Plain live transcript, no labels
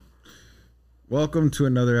Welcome to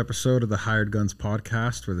another episode of the Hired Guns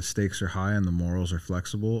podcast, where the stakes are high and the morals are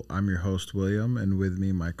flexible. I'm your host, William, and with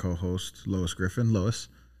me, my co-host, Lois Griffin. Lois.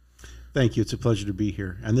 Thank you. It's a pleasure to be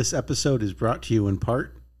here. And this episode is brought to you in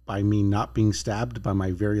part by me not being stabbed by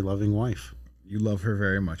my very loving wife. You love her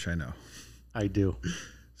very much, I know. I do.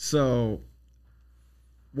 So,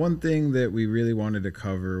 one thing that we really wanted to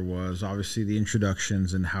cover was obviously the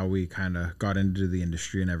introductions and how we kind of got into the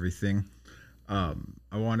industry and everything.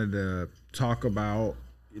 I wanted to talk about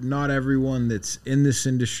not everyone that's in this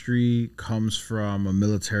industry comes from a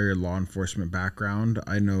military or law enforcement background.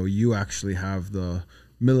 I know you actually have the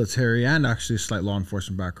military and actually a slight law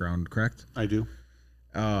enforcement background, correct? I do.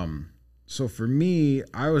 So for me,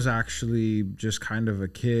 I was actually just kind of a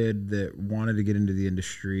kid that wanted to get into the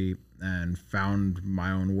industry and found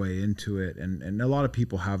my own way into it. And a lot of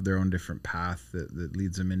people have their own different path that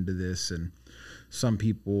leads them into this. And some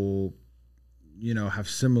people, you know, have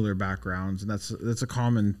similar backgrounds, and that's a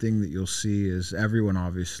common thing that you'll see is everyone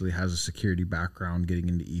obviously has a security background getting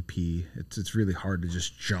into EP. It's really hard to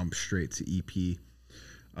just jump straight to EP.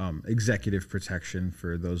 Executive protection,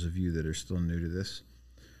 for those of you that are still new to this.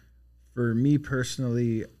 For me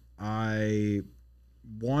personally, I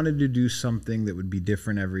wanted to do something that would be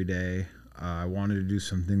different every day. I wanted to do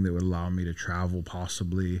something that would allow me to travel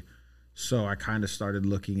possibly. So I kind of started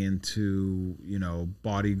looking into, you know,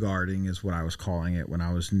 bodyguarding is what I was calling it when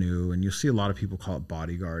I was new. And you'll see a lot of people call it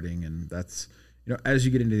bodyguarding. And that's, you know, as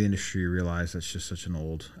you get into the industry, you realize that's just such an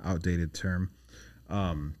old, outdated term.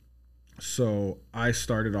 So I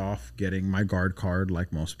started off getting my guard card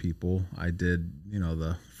like most people. I did, you know,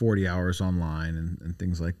 the 40 hours online and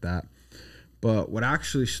things like that. But what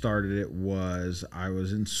actually started it was I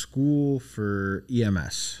was in school for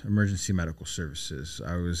EMS, Emergency Medical Services.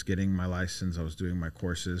 I was getting my license, I was doing my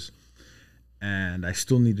courses, and I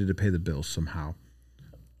still needed to pay the bills somehow.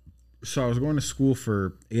 So I was going to school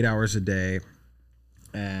for 8 hours a day,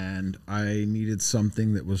 and I needed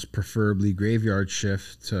something that was preferably graveyard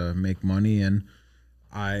shift to make money. And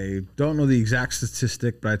I don't know the exact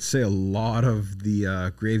statistic, but I'd say a lot of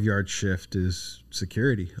the graveyard shift is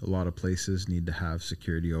security. A lot of places need to have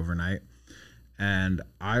security overnight. And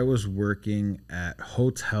I was working at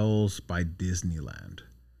hotels by Disneyland,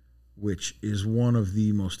 which is one of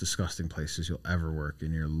the most disgusting places you'll ever work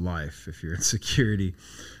in your life if you're in security.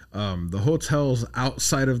 The hotels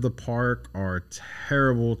outside of the park are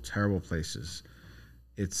terrible, terrible places.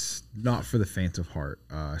 It's not for the faint of heart.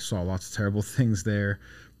 I saw lots of terrible things there,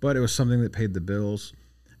 but it was something that paid the bills.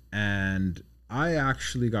 And I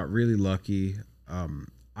actually got really lucky.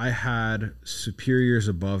 I had superiors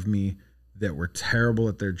above me that were terrible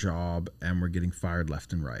at their job and were getting fired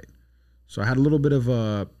left and right. So I had a little bit of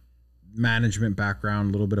a management background,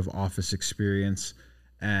 a little bit of office experience.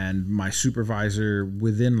 And my supervisor,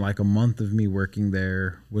 within like a month of me working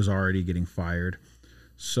there, was already getting fired.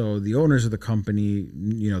 So the owners of the company,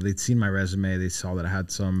 you know, they'd seen my resume. They saw that I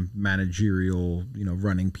had some managerial, you know,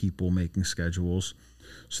 running people, making schedules.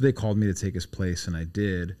 So they called me to take his place, and I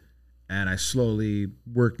did. And I slowly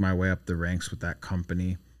worked my way up the ranks with that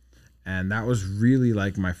company. And that was really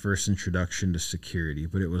like my first introduction to security.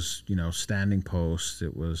 But it was, you know, standing posts.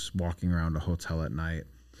 It was walking around a hotel at night.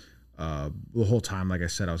 The whole time, like I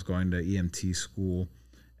said, I was going to EMT school.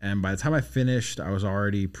 And by the time I finished, I was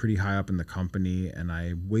already pretty high up in the company, and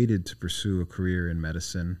I waited to pursue a career in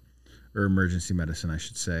medicine, or emergency medicine, I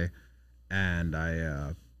should say. And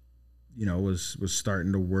I, you know, was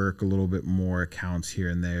starting to work a little bit more accounts here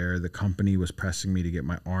and there. The company was pressing me to get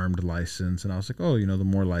my armed license, and I was like, oh, you know, the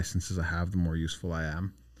more licenses I have, the more useful I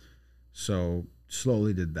am. So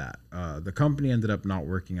slowly did that. The company ended up not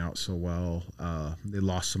working out so well. They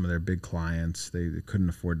lost some of their big clients. They couldn't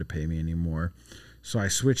afford to pay me anymore. So I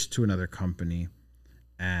switched to another company,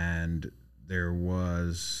 and there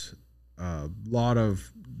was a lot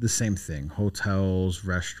of the same thing: hotels,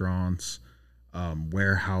 restaurants,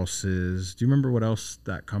 warehouses. Do you remember what else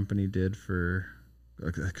that company did for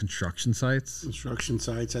construction sites? Construction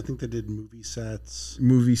sites. I think they did movie sets.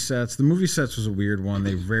 Movie sets. The movie sets was a weird one.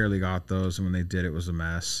 They rarely got those, and when they did, it was a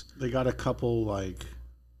mess. They got a couple, like,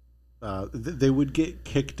 they would get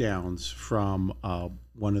kickdowns from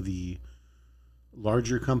one of the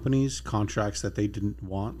larger companies, contracts that they didn't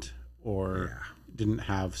want or didn't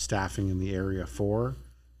have staffing in the area for.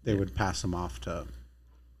 They would pass them off to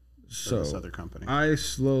this other company. I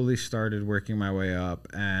slowly started working my way up,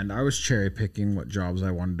 and I was cherry picking what jobs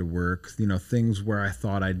I wanted to work, you know, things where I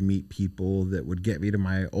thought I'd meet people that would get me to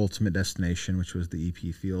my ultimate destination, which was the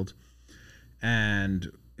EP field.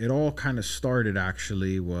 And it all kind of started,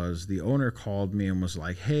 actually, was the owner called me and was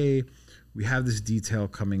like, hey, we have this detail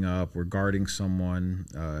coming up. We're guarding someone.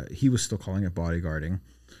 He was still calling it bodyguarding.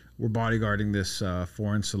 We're bodyguarding this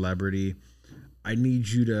foreign celebrity. I need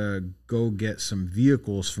you to go get some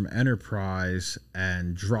vehicles from Enterprise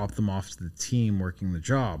and drop them off to the team working the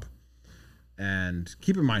job. And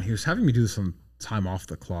keep in mind, he was having me do some time off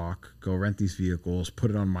the clock, go rent these vehicles, put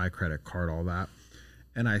it on my credit card, all that.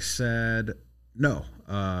 And I said, no,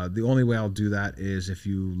 the only way I'll do that is if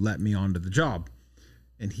you let me onto the job.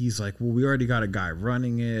 And he's like, well, we already got a guy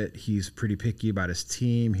running it. He's pretty picky about his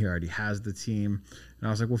team. He already has the team. And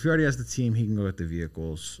I was like, well, if he already has the team, he can go get the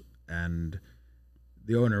vehicles. And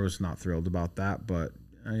the owner was not thrilled about that. But,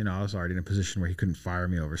 you know, I was already in a position where he couldn't fire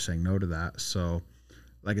me over saying no to that. So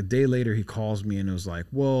like a day later, he calls me and was like,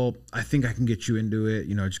 well, I think I can get you into it.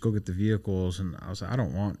 You know, just go get the vehicles. And I was like, I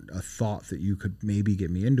don't want a thought that you could maybe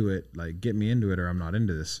get me into it. Like, get me into it or I'm not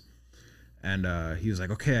into this. And he was like,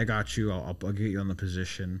 okay, I got you. I'll get you on the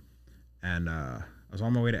position. And I was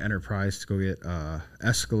on my way to Enterprise to go get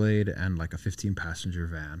Escalade and like a 15-passenger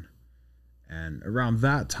van. And around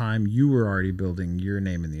that time, you were already building your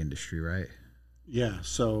name in the industry, right? Yeah.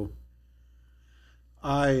 So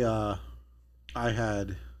I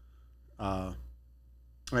had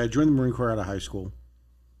joined the Marine Corps out of high school,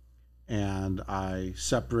 and I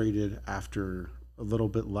separated after a little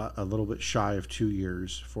bit shy of 2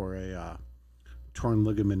 years for a torn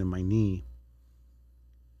ligament in my knee,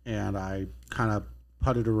 and I kind of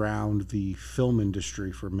putted around the film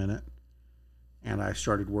industry for a minute, and I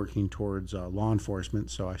started working towards law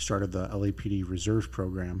enforcement. So I started the LAPD Reserve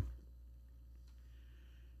program,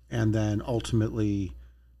 and then ultimately,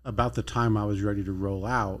 about the time I was ready to roll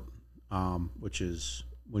out, which is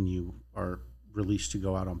when you are released to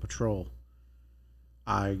go out on patrol,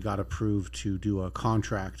 I got approved to do a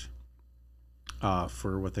contract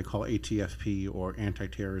for what they call ATFP, or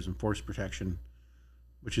Anti-Terrorism Force Protection,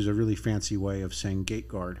 which is a really fancy way of saying gate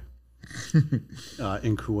guard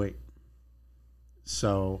in Kuwait.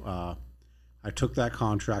 So I took that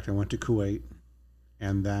contract. I went to Kuwait,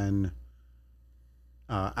 and then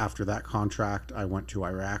after that contract, I went to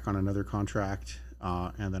Iraq on another contract,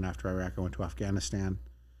 and then after Iraq, I went to Afghanistan.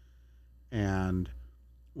 And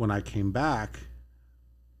when I came back,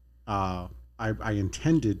 I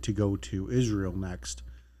intended to go to Israel next,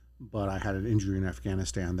 but I had an injury in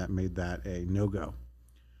Afghanistan that made that a no-go.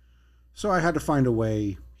 So I had to find a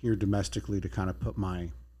way here domestically to kind of put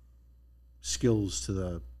my skills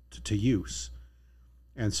to use.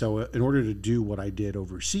 And so in order to do what I did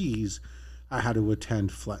overseas, I had to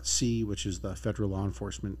attend FLETC, which is the Federal Law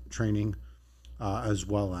Enforcement Training, as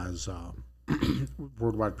well as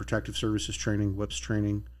Worldwide Protective Services Training, WIPS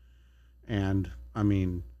training, and I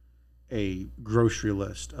mean, a grocery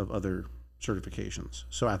list of other certifications.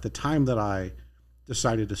 So at the time that I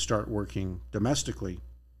decided to start working domestically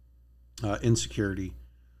in security,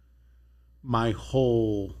 my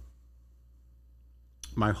whole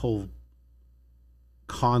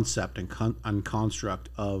concept and construct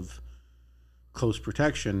of close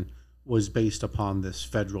protection was based upon this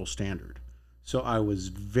federal standard. So I was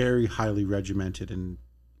very highly regimented in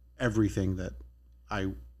everything that I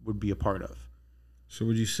would be a part of. So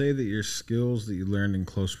would you say that your skills that you learned in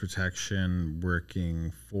close protection,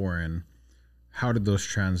 working foreign, how did those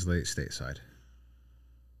translate stateside?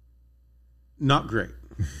 Not great.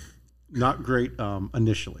 Not great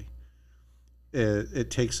initially. It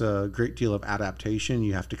takes a great deal of adaptation.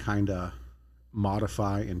 You have to kind of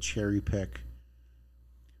modify and cherry pick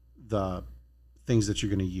the things that you're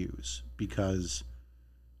going to use, because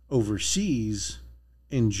overseas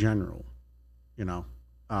in general, you know,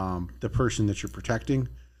 the person that you're protecting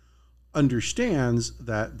understands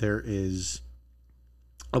that there is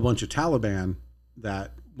a bunch of Taliban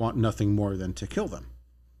that want nothing more than to kill them.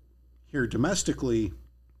 Here domestically,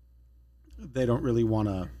 they don't really want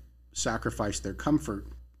to sacrifice their comfort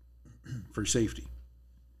for safety.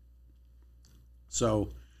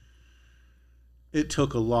 So it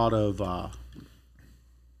took a lot of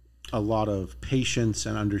patience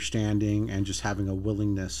and understanding, and just having a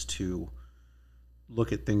willingness to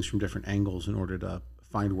look at things from different angles in order to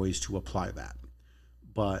find ways to apply that.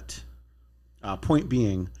 But point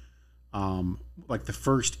being, like the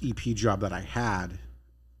first EP job that I had,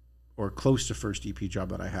 or close to first EP job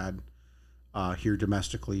that I had here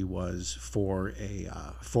domestically, was for a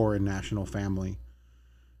foreign national family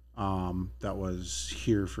that was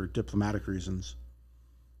here for diplomatic reasons,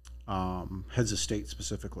 heads of state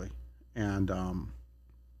specifically. And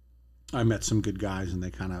I met some good guys, and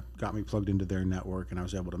they kind of got me plugged into their network, and I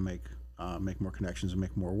was able to make more connections and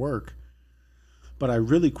make more work. But I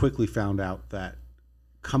really quickly found out that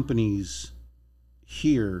companies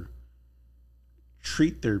here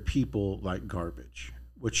treat their people like garbage,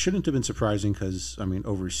 which shouldn't have been surprising because, I mean,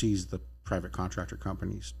 overseas, the private contractor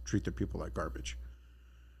companies treat their people like garbage.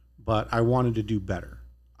 But I wanted to do better.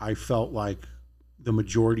 I felt like the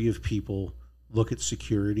majority of people look at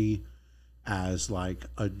security as like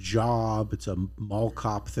a job. It's a mall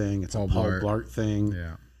cop thing. It's a Paul Blart thing.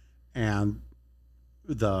 Yeah. And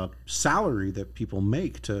the salary that people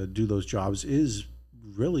make to do those jobs is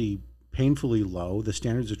really painfully low. The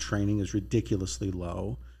standards of training is ridiculously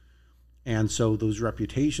low. And so those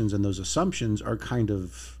reputations and those assumptions are kind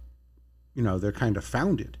of, they're kind of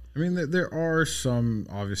founded. I mean, there are some,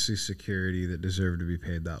 obviously, security that deserve to be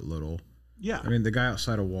paid that little. Yeah. I mean, the guy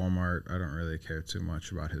outside of Walmart, I don't really care too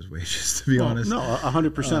much about his wages, to be honest. No,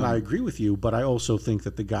 100% I agree with you, but I also think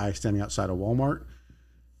that the guy standing outside of Walmart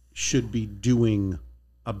should be doing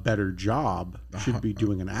a better job, should be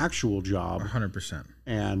doing an actual job. 100%.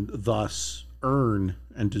 And thus earn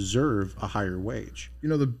and deserve a higher wage.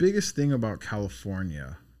 The biggest thing about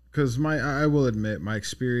California, because I will admit, my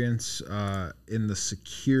experience in the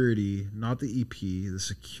security, not the EP, the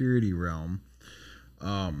security realm,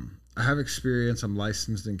 I have experience. I'm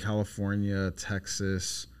licensed in California,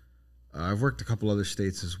 Texas. I've worked a couple other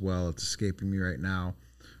states as well. It's escaping me right now.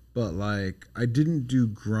 But like, I didn't do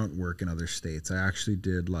grunt work in other states. I actually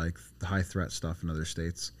did like the high threat stuff in other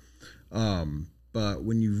states. But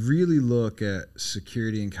when you really look at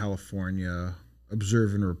security in California,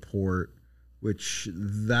 observe and report, which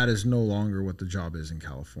that is no longer what the job is in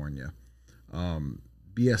California.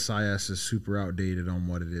 BSIS is super outdated on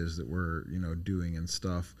what it is that we're, doing and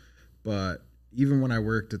stuff. But even when I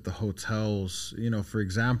worked at the hotels, for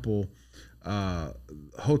example,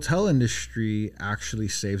 hotel industry actually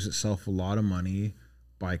saves itself a lot of money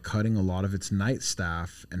by cutting a lot of its night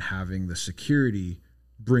staff and having the security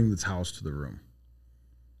bring the towels to the room,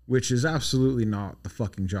 which is absolutely not the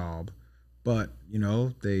fucking job. But,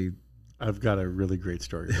 I've got a really great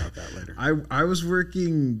story about that later. I was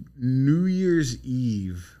working New Year's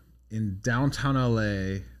Eve in downtown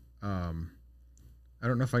LA. I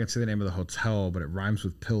don't know if I can say the name of the hotel, but it rhymes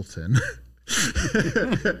with Pilton.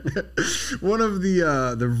 One of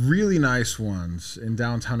the really nice ones in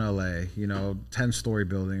downtown LA, 10-story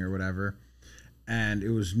building or whatever. And it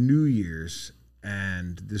was New Year's,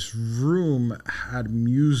 and this room had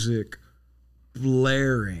music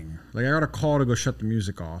blaring. Like, I got a call to go shut the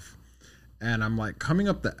music off. And I'm like coming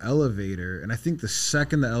up the elevator, and I think the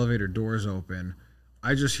second the elevator doors open,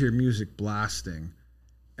 I just hear music blasting.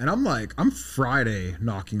 And I'm Friday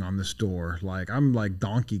knocking on this door. Like, I'm like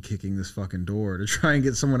donkey kicking this fucking door to try and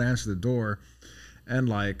get someone to answer the door. And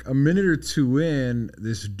like a minute or two in,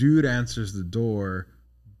 this dude answers the door,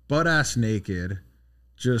 butt ass naked,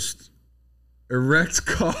 just erect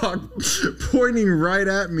cock, pointing right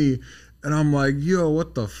at me. And I'm like, yo,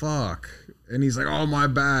 what the fuck? And he's like, oh, my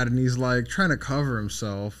bad. And he's like trying to cover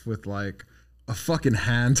himself with like a fucking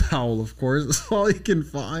hand towel, of course. That's all he can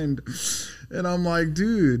find. And I'm like,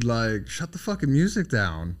 dude, like, shut the fucking music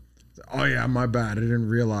down. Oh, yeah, my bad. I didn't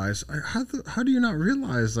realize. How do you not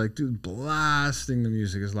realize? Like, dude, blasting the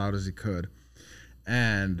music as loud as he could.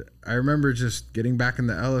 And I remember just getting back in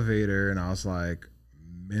the elevator, and I was like,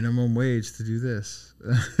 minimum wage to do this.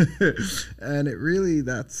 And it really,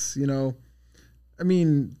 that's, I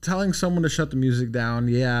mean, telling someone to shut the music down,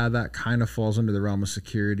 yeah, that kind of falls under the realm of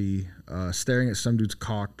security. Staring at some dude's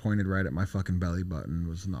cock pointed right at my fucking belly button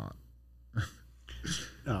was not.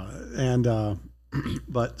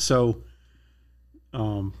 But so,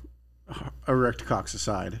 erect cocks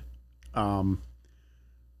aside,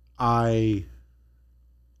 I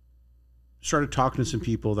started talking to some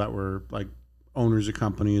people that were like owners of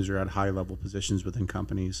companies or at high level positions within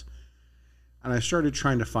companies. And I started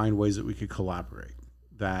trying to find ways that we could collaborate.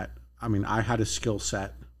 I had a skill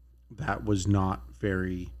set that was not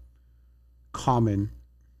very common.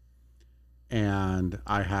 And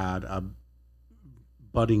I had a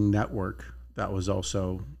budding network that was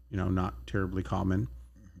also, not terribly common.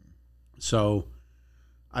 So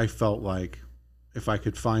I felt like if I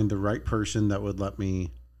could find the right person that would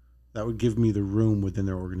give me the room within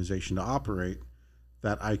their organization to operate,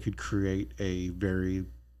 that I could create a very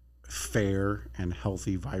fair and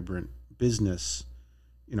healthy, vibrant business,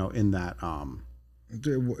 in that.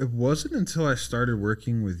 It wasn't until I started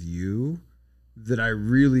working with you that I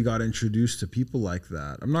really got introduced to people like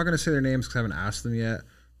that. I'm not going to say their names because I haven't asked them yet,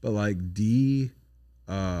 but like D,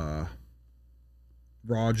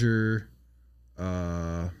 Roger,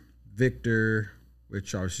 Victor,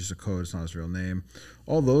 which obviously is a code, it's not his real name.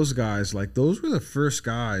 All those guys, like, those were the first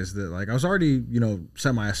guys that, like, I was already,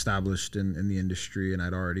 semi-established in the industry, and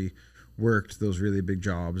I'd already worked those really big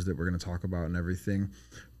jobs that we're going to talk about and everything.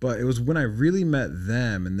 But it was when I really met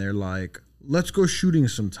them and they're like, let's go shooting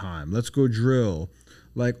sometime. Let's go drill.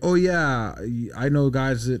 Like, oh yeah, I know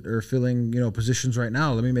guys that are filling, positions right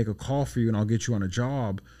now. Let me make a call for you and I'll get you on a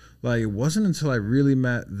job. Like, it wasn't until I really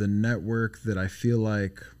met the network that I feel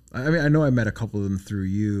like, I mean, I know I met a couple of them through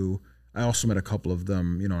you. I also met a couple of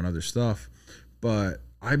them, on other stuff, but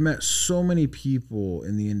I met so many people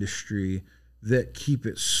in the industry that keep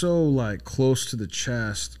it so like close to the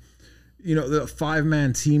chest. The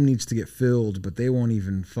 5-man team needs to get filled, but they won't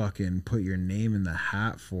even fucking put your name in the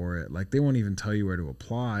hat for it. Like, they won't even tell you where to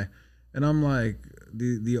apply. And I'm like,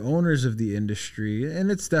 the owners of the industry,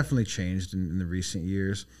 and it's definitely changed in the recent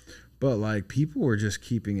years, but like, people were just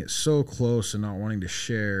keeping it so close and not wanting to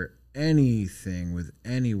share anything with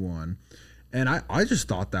anyone. And I just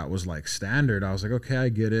thought that was like standard. I was like, okay, I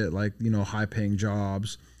get it. Like, high paying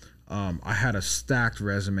jobs. I had a stacked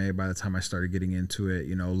resume by the time I started getting into it,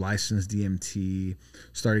 licensed DMT,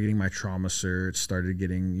 started getting my trauma cert, started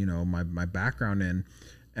getting, my background in.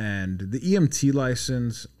 And the EMT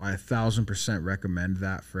license, I 1,000% recommend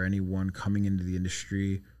that for anyone coming into the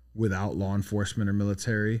industry without law enforcement or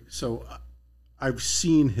military. So I've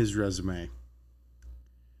seen his resume.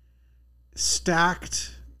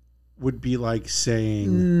 Stacked would be like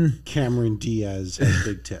saying Cameron Diaz has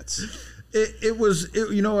big tits. It was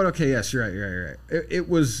you know what? Okay, yes, you're right. It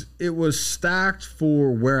was stacked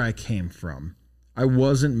for where I came from. I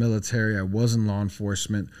wasn't military, I wasn't law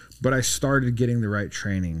enforcement, but I started getting the right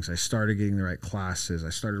trainings. I started getting the right classes. I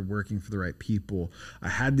started working for the right people. I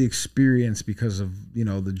had the experience because of,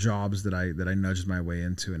 the jobs that I nudged my way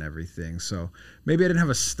into and everything. So maybe I didn't have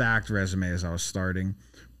a stacked resume as I was starting,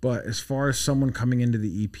 but as far as someone coming into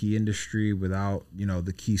the EP industry without,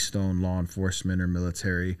 the keystone law enforcement or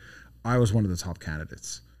military, I was one of the top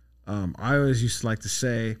candidates. I always used to like to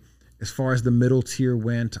say, as far as the middle tier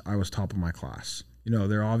went, I was top of my class.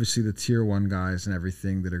 They're obviously the tier 1 guys and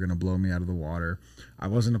everything that are going to blow me out of the water. I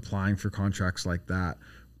wasn't applying for contracts like that.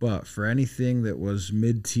 But for anything that was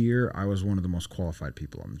mid-tier, I was one of the most qualified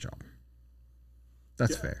people on the job.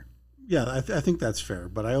 That's fair. Yeah, I think that's fair.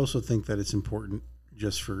 But I also think that it's important,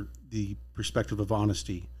 just for the perspective of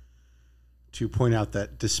honesty, to point out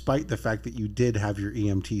that despite the fact that you did have your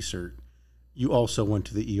EMT cert, you also went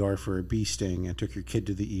to the ER for a bee sting and took your kid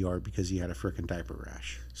to the ER because he had a frickin' diaper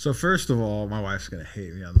rash. So first of all, my wife's gonna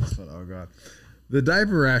hate me on this one. Oh god, the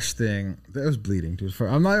diaper rash thing, that was bleeding.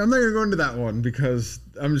 I'm not gonna go into that one because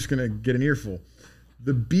I'm just gonna get an earful.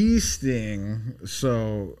 The bee sting.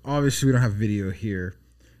 So obviously we don't have video here.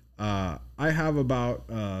 I have about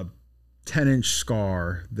 10-inch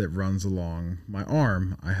scar that runs along my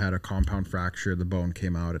arm. I had a compound fracture. The bone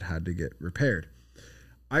came out. It had to get repaired.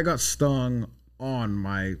 I got stung on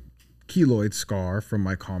my keloid scar from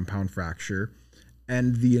my compound fracture,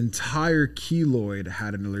 and the entire keloid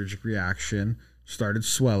had an allergic reaction, started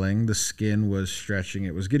swelling. The skin was stretching.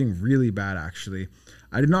 It was getting really bad, actually.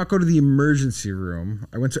 I did not go to the emergency room.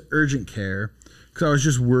 I went to urgent care because I was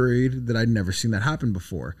just worried that I'd never seen that happen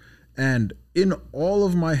before. And in all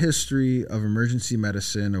of my history of emergency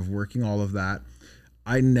medicine, of working all of that,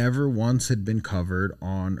 I never once had been covered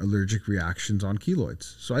on allergic reactions on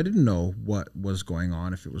keloids. So I didn't know what was going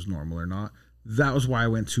on, if it was normal or not. That was why I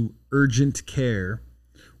went to urgent care,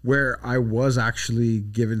 where I was actually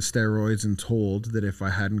given steroids and told that if I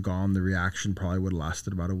hadn't gone, the reaction probably would have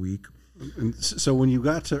lasted about a week. And so when you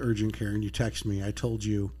got to urgent care and you text me, I told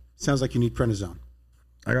you, sounds like you need prednisone.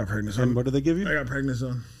 I got prednisone. And what did they give you? I got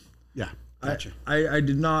prednisone. Yeah, gotcha. I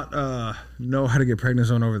did not know how to get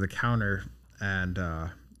prednisone over the counter, and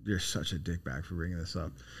you're such a dickbag for bringing this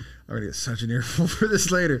up. I'm going to get such an earful for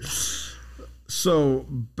this later. So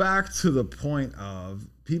back to the point of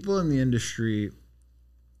people in the industry,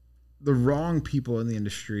 the wrong people in the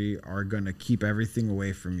industry are going to keep everything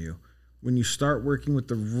away from you. When you start working with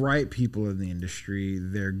the right people in the industry,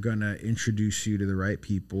 they're going to introduce you to the right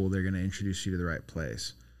people. They're going to introduce you to the right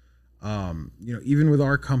place. Even with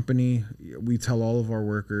our company, we tell all of our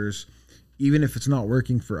workers, even if it's not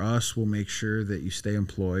working for us, we'll make sure that you stay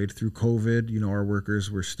employed. Through COVID, our workers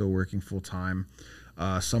were still working full time.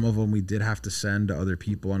 Some of them we did have to send to other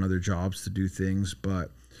people on other jobs to do things,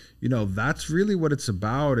 but that's really what it's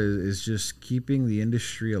about, is just keeping the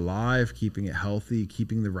industry alive, keeping it healthy,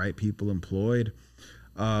 keeping the right people employed.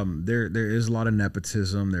 There is a lot of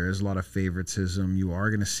nepotism. There is a lot of favoritism. You are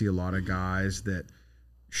going to see a lot of guys that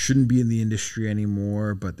shouldn't be in the industry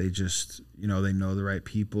anymore, but they just, they know the right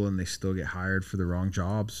people and they still get hired for the wrong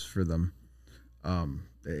jobs for them.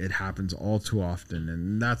 It happens all too often.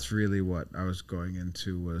 And that's really what I was going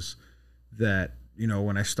into, was that,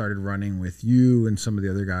 when I started running with you and some of the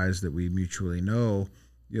other guys that we mutually know,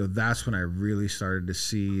 that's when I really started to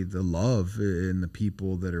see the love in the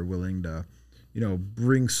people that are willing to,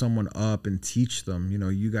 bring someone up and teach them.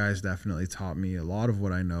 You guys definitely taught me a lot of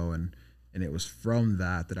what I know, and it was from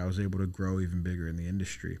that I was able to grow even bigger in the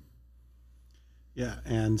industry. Yeah,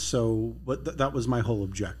 and so that was my whole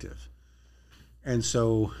objective. And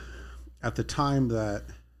so at the time that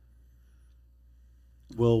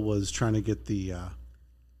Will was trying to get the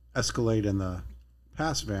Escalade and the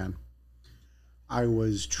Pass van, I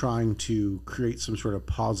was trying to create some sort of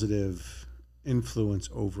positive influence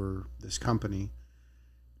over this company.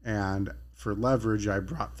 And for leverage, I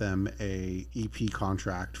brought them a EP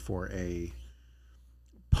contract for a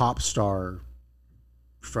pop star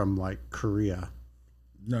from like Korea.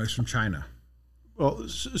 No, he's from China. Well,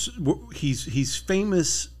 he's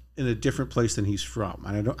famous in a different place than he's from,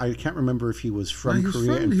 and I can't remember if he was from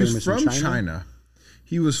Korea and famous in China.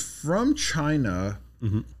 He was from China,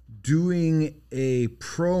 doing a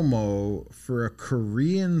promo for a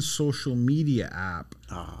Korean social media app,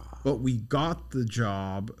 but we got the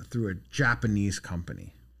job through a Japanese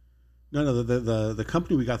company. No, the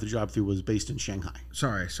company we got the job through was based in Shanghai.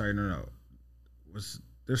 Sorry, no.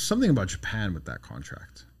 There's something about Japan with that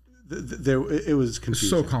contract. It was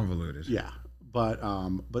confusing. So convoluted. Yeah, but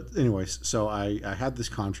anyways, so I had this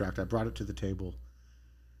contract. I brought it to the table.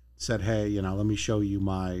 Said, hey, let me show you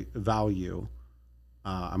my value.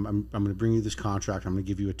 I'm going to bring you this contract. I'm going to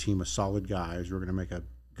give you a team of solid guys. We're going to make a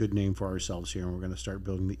good name for ourselves here, and we're going to start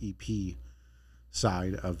building the EP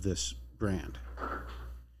side of this brand.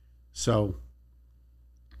 So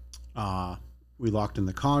we locked in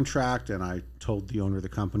the contract, and I told the owner of the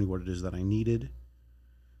company what it is that I needed.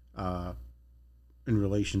 In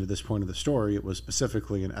relation to this point of the story, it was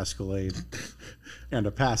specifically an Escalade and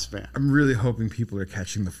a Pass van. I'm really hoping people are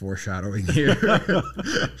catching the foreshadowing here.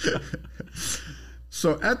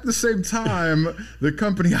 So at the same time, the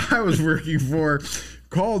company I was working for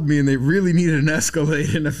called me, and they really needed an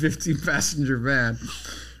Escalade in a 15-passenger van.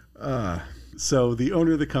 So the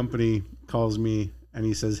owner of the company calls me, and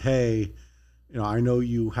he says, hey, I know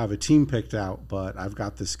you have a team picked out, but I've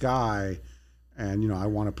got this guy, and, I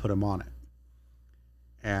want to put him on it.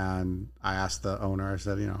 And I asked the owner, I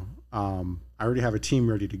said, I already have a team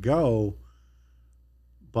ready to go,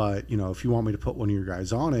 but, if you want me to put one of your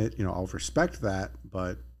guys on it, I'll respect that.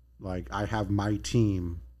 But like, I have my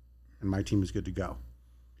team, and my team is good to go.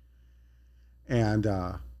 And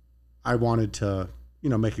I wanted to,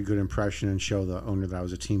 make a good impression and show the owner that I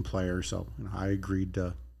was a team player. So I agreed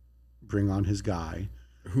to bring on his guy.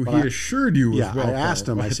 Who he assured you was well. I asked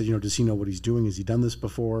him, I said, does he know what he's doing? Has he done this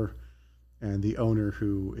before? And the owner,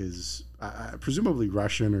 who is presumably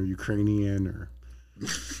Russian or Ukrainian or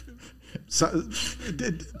so,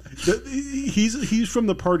 he's from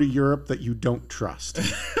the part of Europe that you don't trust.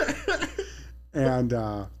 And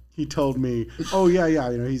he told me, oh,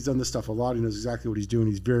 yeah, he's done this stuff a lot. He knows exactly what he's doing.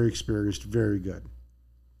 He's very experienced, very good.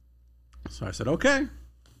 So I said, okay.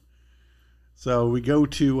 So we go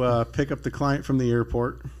to pick up the client from the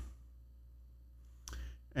airport.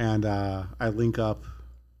 And I link up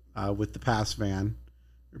with the Pass van.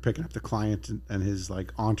 We're picking up the client and his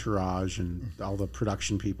like entourage and all the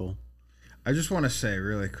production people. I just want to say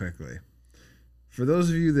really quickly, for those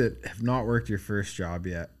of you that have not worked your first job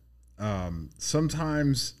yet,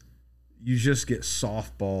 sometimes you just get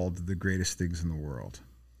softballed the greatest things in the world,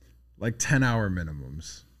 like 10-hour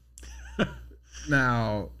minimums.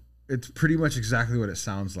 Now, it's pretty much exactly what it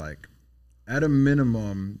sounds like. At a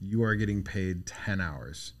minimum, you are getting paid 10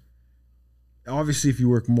 hours. Obviously, if you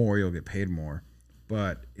work more, you'll get paid more.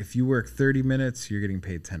 But if you work 30 minutes, you're getting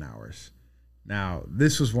paid 10 hours. Now,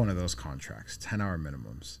 this was one of those contracts, 10-hour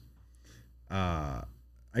minimums.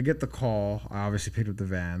 I get the call. I obviously picked up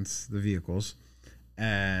the vehicles,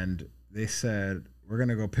 and they said, we're going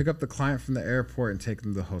to go pick up the client from the airport and take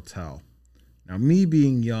them to the hotel. Now, me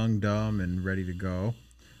being young, dumb, and ready to go,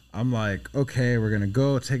 I'm like, okay, we're going to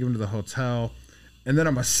go take him to the hotel, and then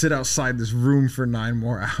I'm going to sit outside this room for 9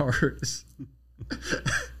 more hours.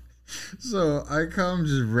 So I come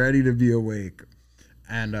just ready to be awake.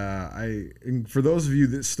 And for those of you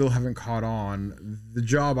that still haven't caught on, the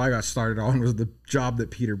job I got started on was the job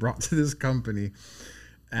that Peter brought to this company.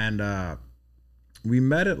 And we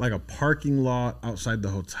met at like a parking lot outside the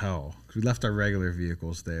hotel. We left our regular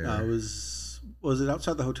vehicles there. Was it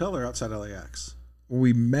outside the hotel or outside LAX?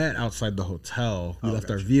 We met outside the hotel. We left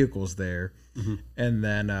our vehicles there. Mm-hmm. And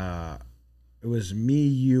then it was me,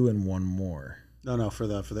 you, and one more. No, for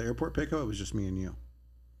the airport pickup, it was just me and you.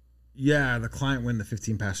 Yeah, the client went in the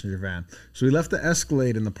 15-passenger van. So we left the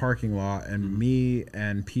Escalade in the parking lot, and me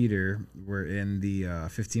and Peter were in the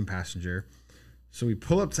 15-passenger. So we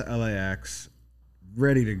pull up to LAX,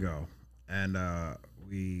 ready to go. And I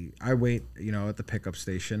wait, at the pickup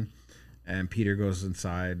station, and Peter goes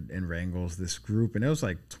inside and wrangles this group, and it was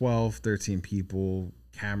like 12, 13 people,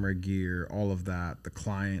 camera gear, all of that. The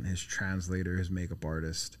client, his translator, his makeup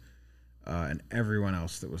artist, and everyone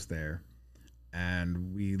else that was there.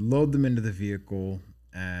 And we load them into the vehicle,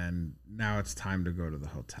 and now it's time to go to the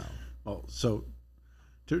hotel. Oh, so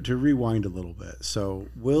to rewind a little bit. So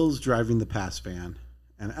Will's driving the pass van,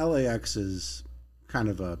 and LAX is kind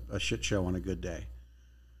of a shit show on a good day.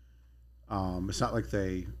 It's not like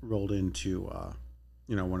they rolled into,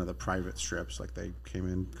 one of the private strips. Like they came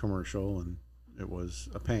in commercial and it was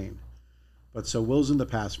a pain. But so Will's in the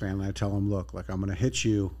pass van, and I tell him, look, like I'm going to hit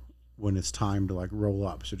you when it's time to like roll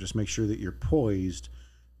up. So just make sure that you're poised,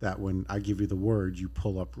 that when I give you the word, you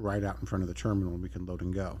pull up right out in front of the terminal and we can load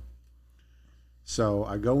and go. So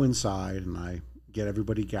I go inside and I get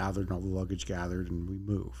everybody gathered and all the luggage gathered, and we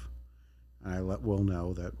move. And I let Will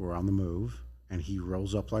know that we're on the move, and he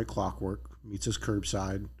rolls up like clockwork, meets us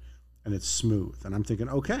curbside, and it's smooth. And I'm thinking,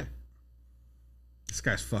 okay. This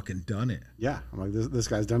guy's fucking done it. Yeah. I'm like, this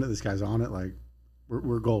guy's done it. This guy's on it. Like,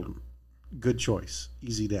 we're golden. Good choice.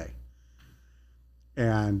 Easy day.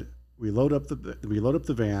 And we load up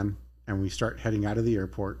the van, and we start heading out of the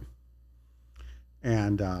airport.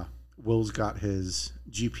 And Will's got his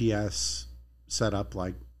GPS set up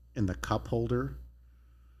like in the cup holder.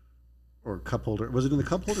 Or cup holder. Was it in the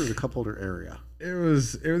cup holder or the cup holder area? There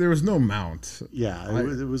was no mount. Yeah,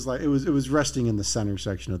 it was resting in the center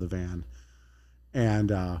section of the van,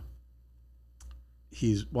 and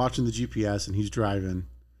he's watching the GPS and he's driving.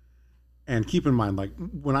 And keep in mind, like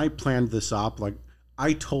when I planned this op, like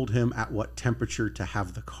I told him at what temperature to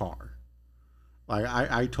have the car. Like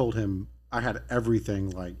I told him I had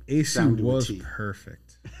everything like AC down to was a T.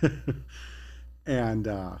 perfect. And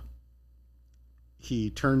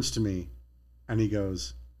he turns to me and he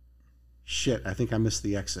goes, shit, I think I missed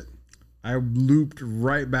the exit. I looped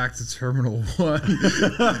right back to Terminal 1.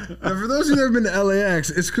 And for those who've never been to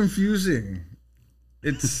LAX, it's confusing.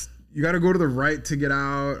 You got to go to the right to get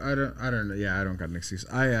out. I don't know. Yeah, I don't got an excuse.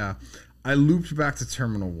 I looped back to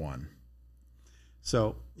Terminal 1.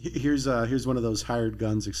 So here's one of those hired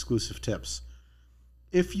guns exclusive tips.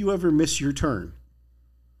 If you ever miss your turn,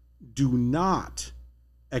 do not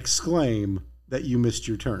exclaim that you missed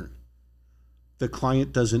your turn. The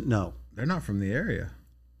client doesn't know. They're not from the area.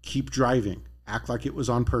 Keep driving. Act like it was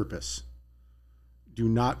on purpose. Do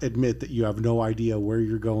not admit that you have no idea where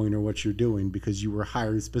you're going or what you're doing, because you were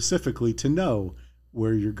hired specifically to know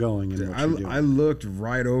where you're going and what you're doing. I looked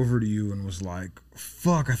right over to you and was like,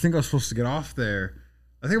 fuck, I think I was supposed to get off there.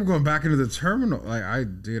 I think I'm going back into the terminal. Like, I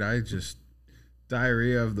just,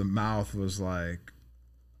 diarrhea of the mouth was like,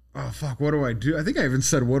 oh, fuck, what do I do? I think I even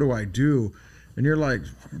said, what do I do? And you're like,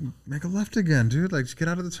 make a left again, dude. Like, just get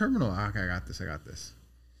out of the terminal. Okay, I got this.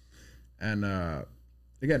 And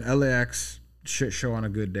again, LAX, shit show on a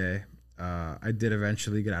good day. I did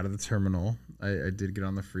eventually get out of the terminal. I did get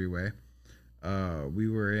on the freeway. We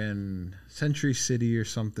were in Century City or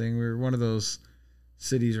something. We were one of those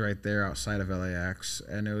cities right there outside of LAX,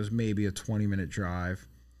 and it was maybe a 20-minute drive.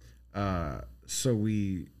 So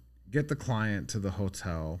we get the client to the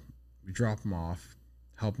hotel. We drop him off,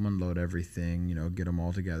 help him unload everything, get them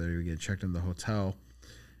all together. We get checked in the hotel.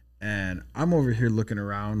 And I'm over here looking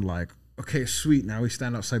around like, okay, sweet. Now we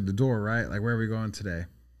stand outside the door, right? Like, where are we going today?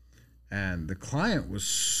 And the client was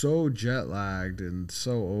so jet lagged and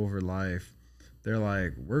so over life. They're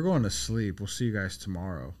like, we're going to sleep. We'll see you guys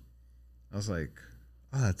tomorrow. I was like,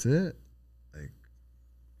 oh, that's it? Like,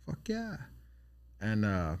 fuck yeah. And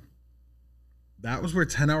that was where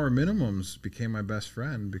 10-hour minimums became my best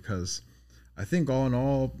friend, because I think all in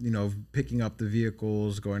all, picking up the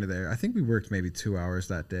vehicles, going to there, I think we worked maybe 2 hours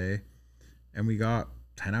that day, and we got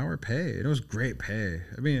 10-hour pay. And it was great pay.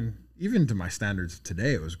 I mean, even to my standards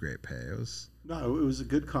today, it was great pay. It was a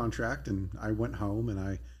good contract, and I went home and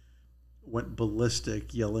I went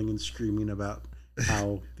ballistic, yelling and screaming about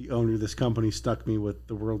how the owner of this company stuck me with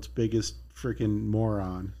the world's biggest freaking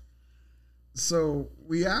moron. So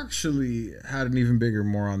we actually had an even bigger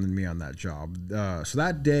moron than me on that job. So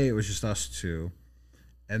that day it was just us two,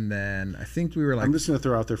 and then I think we were like, I'm just going to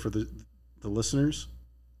throw out there for the listeners,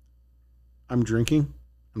 I'm drinking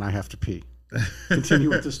and I have to pee. Continue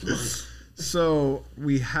with the story. So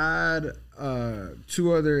we had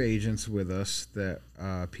two other agents with us that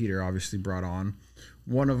Peter obviously brought on.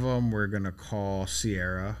 One of them we're going to call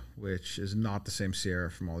Sierra, which is not the same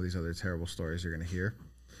Sierra from all these other terrible stories you're going to hear.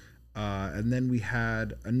 And then we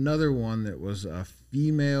had another one that was a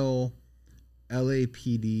female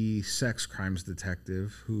LAPD sex crimes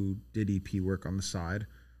detective who did EP work on the side.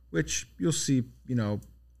 which you'll see,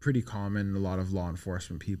 pretty common. A lot of law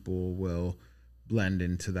enforcement people will blend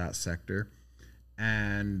into that sector.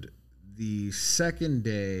 And the second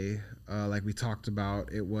day, like we talked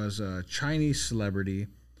about, it was a Chinese celebrity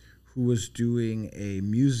who was doing a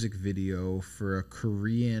music video for a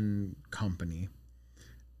Korean company.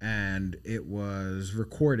 And it was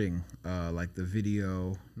recording like the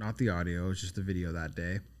video, not the audio, it was just the video that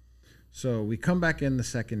day. So we come back in the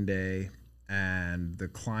second day, and the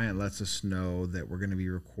client lets us know that we're going to be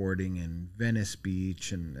recording in Venice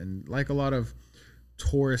Beach and like a lot of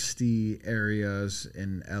touristy areas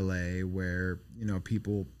in LA where,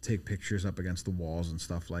 people take pictures up against the walls and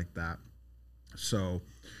stuff like that. So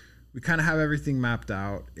we kind of have everything mapped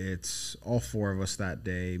out. It's all four of us that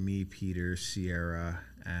day, me, Peter, Sierra,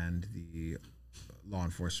 and the law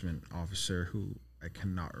enforcement officer who I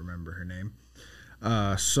cannot remember her name.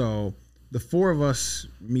 So the four of us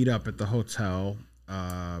meet up at the hotel.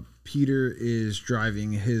 Peter is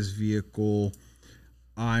driving his vehicle.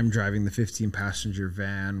 I'm driving the 15-passenger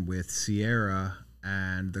van with Sierra,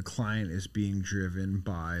 and the client is being driven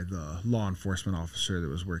by the law enforcement officer that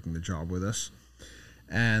was working the job with us.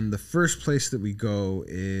 And the first place that we go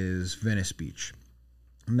is Venice Beach.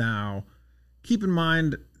 Now, keep in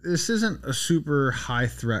mind, this isn't a super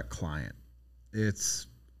high-threat client.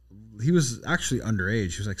 He was actually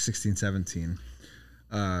underage. He was like 16, 17,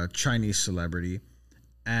 Chinese celebrity.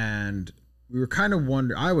 And we were kind of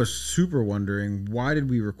I was super wondering, why did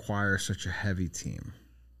we require such a heavy team?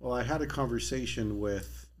 Well, I had a conversation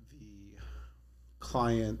with the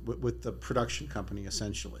client, with the production company,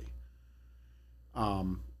 essentially,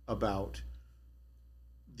 about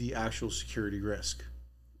the actual security risk.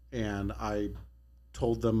 And I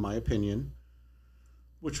told them my opinion,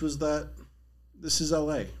 which was that this is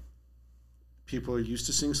LA. People are used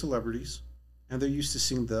to seeing celebrities, and they're used to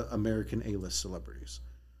seeing the American A-list celebrities.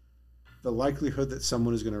 The likelihood that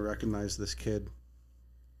someone is going to recognize this kid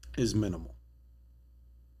is minimal.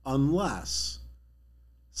 Unless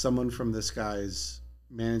someone from this guy's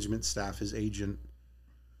management staff, his agent,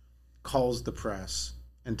 calls the press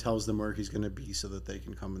and tells them where he's going to be so that they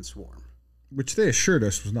can come and swarm. Which they assured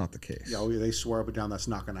us was not the case. Yeah, they swore up and down that's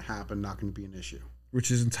not going to happen, not going to be an issue.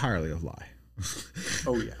 Which is entirely a lie.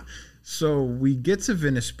 Oh, yeah. So we get to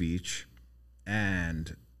Venice Beach,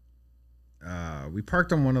 and we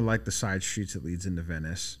parked on one of like the side streets that leads into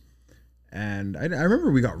Venice. And I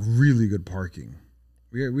remember we got really good parking.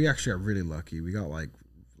 We actually got really lucky. We got like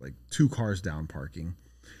 2 cars down parking.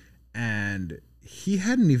 And he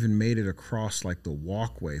hadn't even made it across like the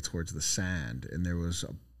walkway towards the sand, and there was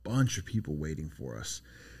a bunch of people waiting for us.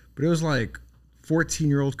 But it was like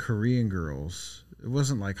 14-year-old Korean girls. It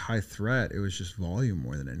wasn't like high threat. It was just volume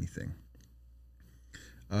more than anything.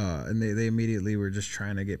 And they immediately were just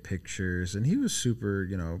trying to get pictures, and he was super,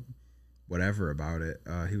 whatever about it.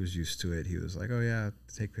 He was used to it. He was like, oh yeah,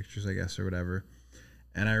 take pictures, I guess, or whatever.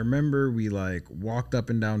 And I remember we like walked up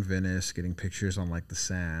and down Venice getting pictures on like the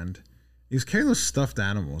sand. He was carrying those stuffed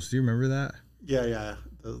animals. Do you remember that? Yeah.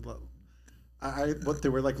 What they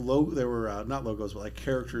were like they were not logos, but like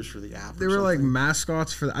characters for the app. They were like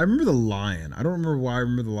mascots for. I remember the lion. I don't remember why I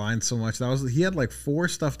remember the lion so much. He had like 4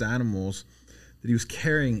 stuffed animals that he was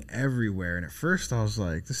carrying everywhere. And at first I was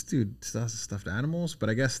like, this dude still has stuffed animals, but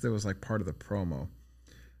I guess that was like part of the promo.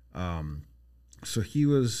 So he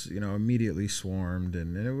was, immediately swarmed,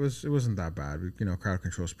 and it wasn't that bad. Crowd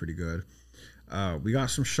control is pretty good. We got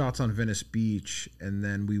some shots on Venice Beach, and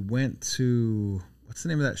then we went to, what's the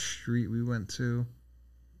name of that street we went to?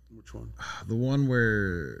 Which one? The one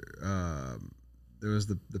where there was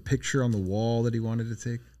the picture on the wall that he wanted to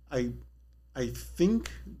take. I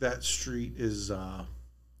think that street is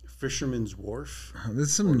Fisherman's Wharf.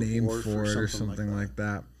 There's some name for it or something like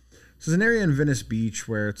that. So there's an area in Venice Beach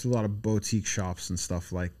where it's a lot of boutique shops and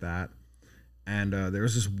stuff like that. And there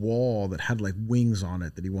was this wall that had like wings on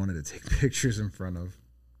it that he wanted to take pictures in front of.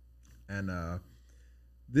 And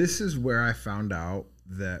this is where I found out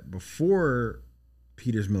that before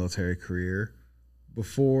Peter's military career,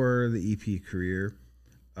 before the EP career,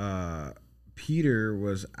 Peter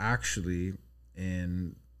was actually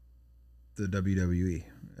in the WWE.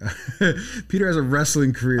 Peter has a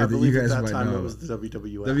wrestling career that you guys might know. It was the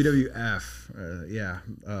WWF.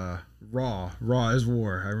 Raw is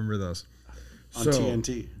War. I remember those. On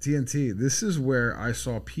TNT. TNT. This is where I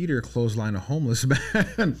saw Peter clothesline a homeless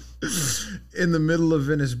man in the middle of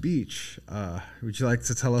Venice Beach. Would you like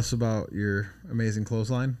to tell us about your amazing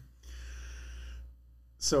clothesline?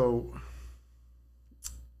 So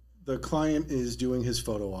the client is doing his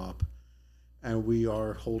photo op, and we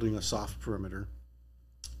are holding a soft perimeter.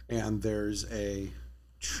 And there's a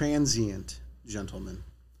transient gentleman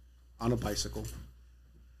on a bicycle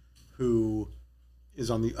who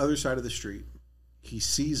is on the other side of the street. He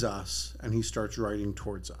sees us and he starts riding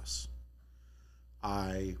towards us.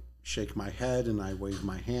 I shake my head and I wave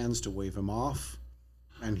my hands to wave him off.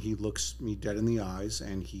 And he looks me dead in the eyes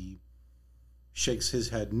and he shakes his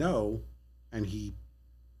head no, and he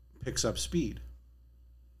picks up speed.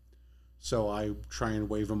 So I try and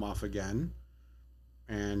wave him off again,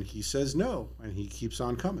 and he says no, and he keeps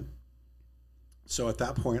on coming. So at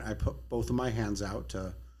that point, I put both of my hands out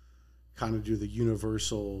to kind of do the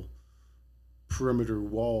universal perimeter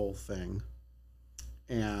wall thing.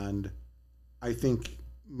 And I think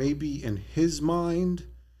maybe in his mind,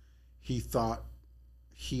 he thought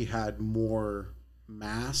he had more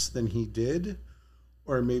mass than he did,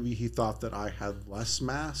 or maybe he thought that I had less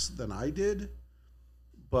mass than I did.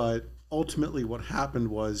 But ultimately what happened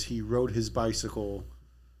was he rode his bicycle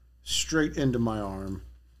straight into my arm,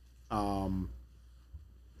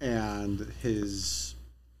 and his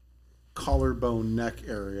collarbone neck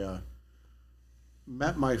area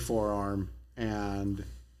met my forearm, and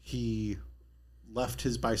he left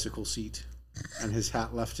his bicycle seat and his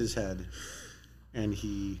hat left his head, and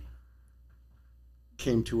he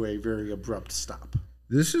came to a very abrupt stop.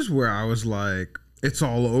 This is where I was like, it's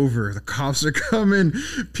all over. The cops are coming.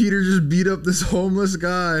 Peter just beat up this homeless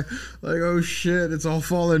guy. Like, oh shit, it's all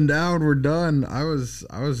falling down. We're done. I was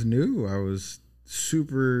new. I was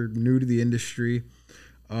super new to the industry.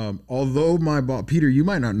 Although my boss, Peter, you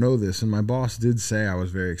might not know this, and my boss did say I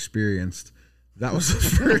was very experienced. That was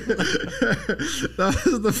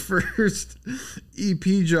the first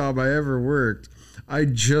EP job I ever worked. I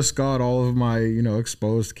just got all of my,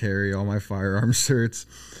 exposed carry, all my firearm certs.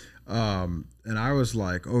 And I was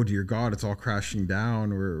like, oh dear God, it's all crashing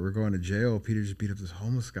down. We're going to jail. Peter just beat up this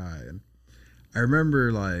homeless guy. And I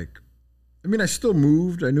remember I still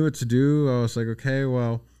moved. I knew what to do. I was like, okay,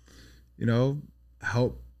 well,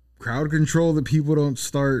 help crowd control that people don't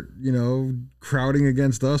start, crowding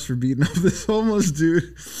against us for beating up this homeless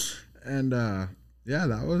dude. And, that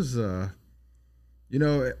was,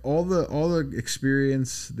 all the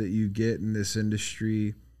experience that you get in this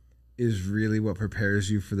industry is really what prepares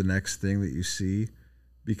you for the next thing that you see,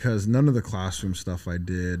 because none of the classroom stuff I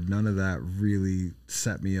did, none of that really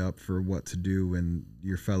set me up for what to do when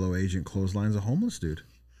your fellow agent clotheslines a homeless dude.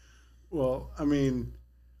 Well, I mean,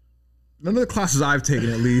 none of the classes I've taken,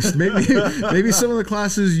 at least. Maybe some of the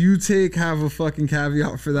classes you take have a fucking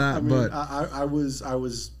caveat for that. I mean, but I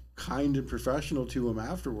was kind and professional to him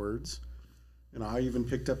afterwards. I even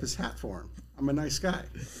picked up his hat for him. I'm a nice guy.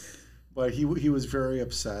 But he was very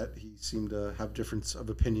upset. He seemed to have difference of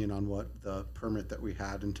opinion on what the permit that we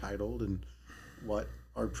had entitled and what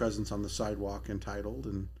our presence on the sidewalk entitled.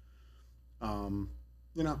 And,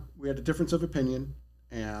 we had a difference of opinion.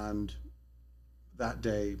 And that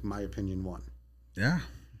day, my opinion won. Yeah.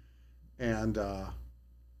 And I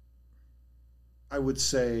would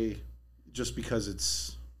say, just because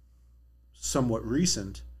it's somewhat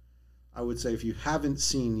recent, I would say if you haven't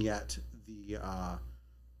seen yet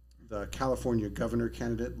the California governor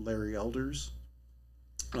candidate, Larry Elders,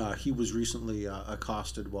 he was recently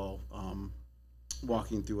accosted while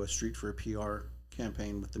walking through a street for a PR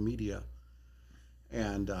campaign with the media.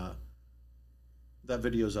 And that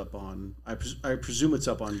video's up on, I presume it's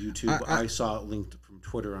up on YouTube. I saw it linked from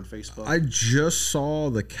Twitter on Facebook. I just saw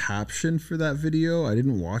the caption for that video. I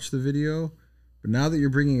didn't watch the video. But now that you're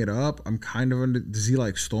bringing it up, I'm kind of under. Does he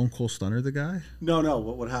Stone Cold Stunner the guy? No.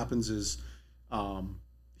 What happens is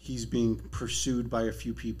he's being pursued by a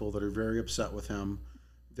few people that are very upset with him.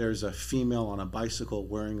 There's a female on a bicycle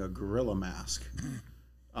wearing a gorilla mask.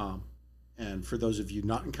 And for those of you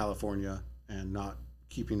not in California and not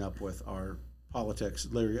keeping up with our politics,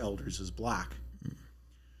 Larry Elders is black.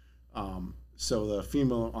 So the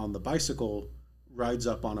female on the bicycle rides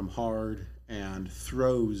up on him hard and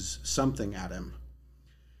throws something at him.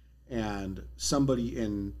 And somebody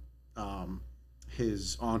in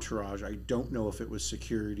his entourage, I don't know if it was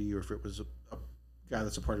security or if it was a guy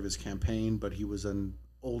that's a part of his campaign, but he was an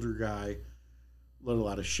older guy, a little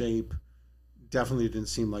out of shape. Definitely didn't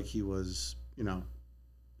seem like he was,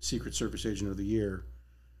 Secret Service Agent of the Year.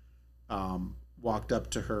 Walked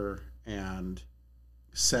up to her and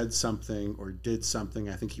said something or did something.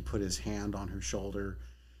 I think he put his hand on her shoulder,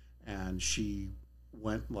 and she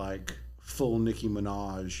went full Nicki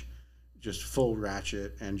Minaj, just full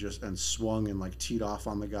ratchet, and swung and teed off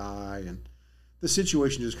on the guy. And the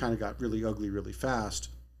situation just kind of got really ugly really fast.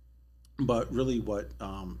 But really what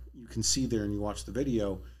you can see there, and you watch the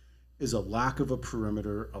video, is a lack of a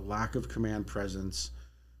perimeter, a lack of command presence.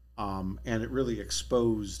 And it really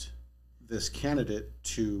exposed this candidate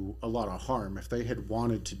to a lot of harm. If they had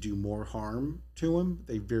wanted to do more harm to him,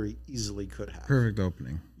 they very easily could have. Perfect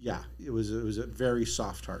opening. Yeah, it was a very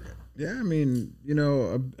soft target. Yeah, I mean, you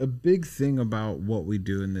know, a big thing about what we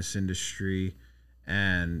do in this industry,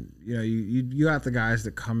 and you know, you got the guys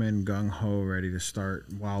that come in gung ho, ready to start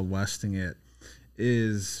Wild Westing it,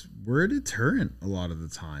 is we're a deterrent a lot of the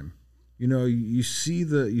time. You know, you see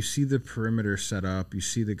the perimeter set up, you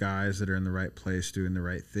see the guys that are in the right place doing the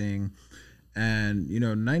right thing, and you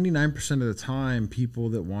know, 99% of the time, people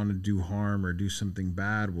that want to do harm or do something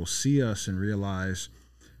bad will see us and realize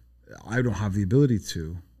I don't have the ability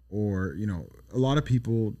to. Or, you know, a lot of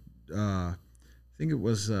people, I think it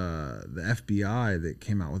was the FBI that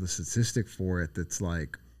came out with a statistic for it that's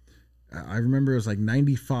like, I remember it was like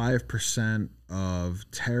 95% of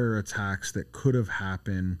terror attacks that could have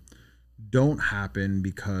happened don't happen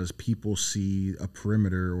because people see a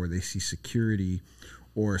perimeter or they see security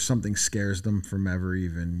or something scares them from ever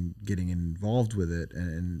even getting involved with it.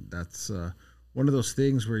 And that's one of those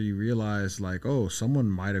things where you realize like, oh,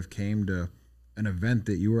 someone might have came to an event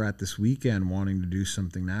that you were at this weekend wanting to do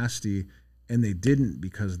something nasty and they didn't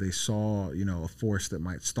because they saw, you know, a force that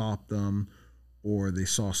might stop them, or they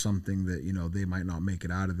saw something that, you know, they might not make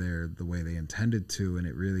it out of there the way they intended to, and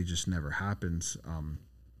it really just never happens. And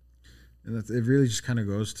it really just kind of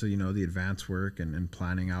goes to, you know, the advanced work and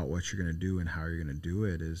planning out what you're going to do and how you're going to do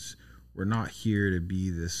it. Is we're not here to be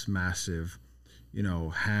this massive, you know,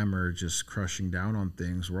 hammer just crushing down on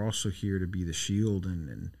things. We're also here to be the shield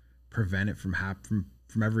and prevent it from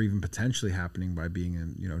ever even potentially happening by being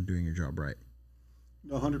in, you know, doing your job right.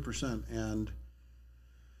 No, 100%. And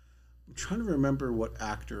I'm trying to remember what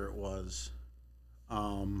actor it was.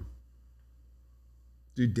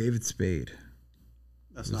 Dude, David Spade.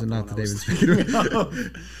 That's was not the David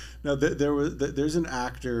Spade. No, there's an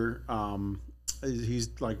actor. He's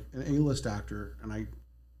like an A-list actor, and I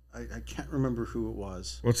can't remember who it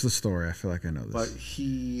was. What's the story? I feel like I know this. But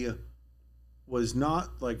he was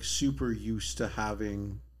not like super used to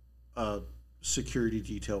having a security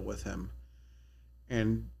detail with him,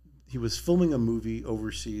 and he was filming a movie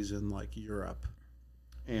overseas in like Europe,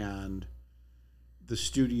 and the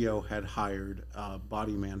studio had hired a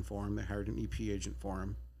body man for him. They hired an EP agent for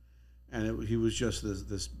him, and he was just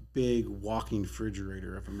this big walking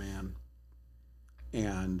refrigerator of a man.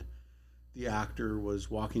 And the actor was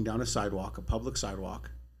walking down a sidewalk, a public sidewalk,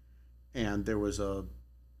 and there was a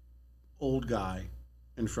old guy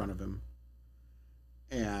in front of him,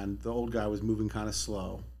 and the old guy was moving kind of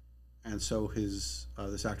slow, and so his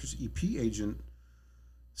this actor's EP agent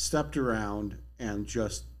stepped around and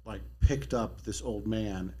just like picked up this old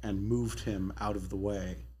man and moved him out of the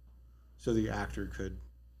way so the actor could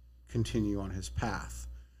continue on his path.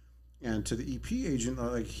 And to the EP agent,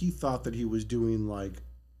 like, he thought that he was doing like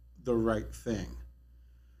the right thing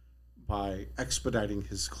by expediting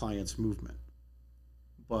his client's movement,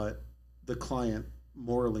 but the client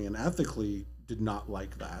morally and ethically did not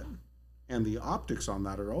like that, and the optics on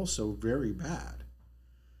that are also very bad.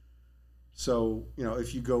 So, you know,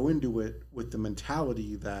 if you go into it with the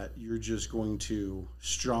mentality that you're just going to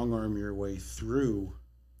strong arm your way through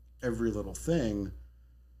every little thing,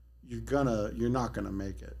 you're not gonna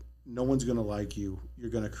make it. No one's gonna like you. You're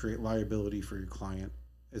gonna create liability for your client.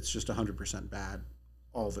 It's just 100% bad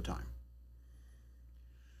all the time.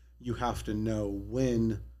 You have to know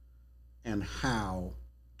when and how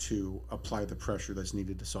to apply the pressure that's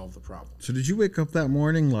needed to solve the problem. So did you wake up that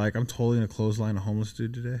morning like, I'm totally gonna clothesline a homeless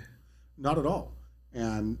dude today? Not at all.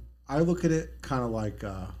 And I look at it kind of like...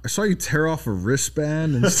 I saw you tear off a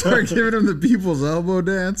wristband and start giving him the people's elbow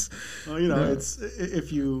dance. Well, you know, no. It's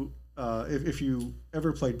if you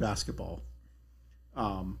ever played basketball,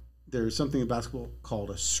 there's something in basketball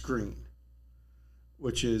called a screen,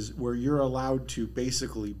 which is where you're allowed to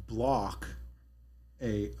basically block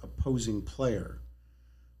a opposing player,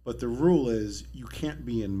 but the rule is you can't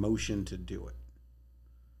be in motion to do it.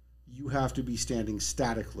 You have to be standing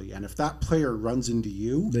statically, and if that player runs into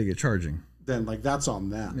you, they get charging. Then like that's on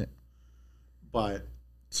them. Yeah. But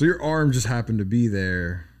so your arm just happened to be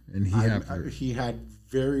there, and he had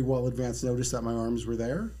very well advanced notice that my arms were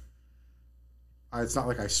there. It's not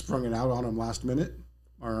like I sprung it out on him last minute.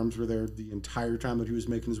 My arms were there the entire time that he was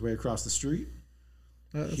making his way across the street.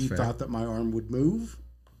 He thought that my arm would move.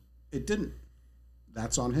 It didn't.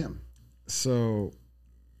 That's on him. So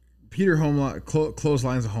Peter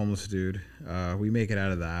clotheslines a homeless dude. We make it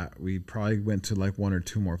out of that. We probably went to like one or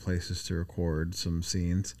two more places to record some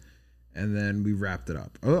scenes, and then we wrapped it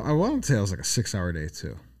up. I want to say it was like a 6-hour day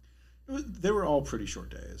too. They were all pretty short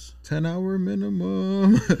days. 10-hour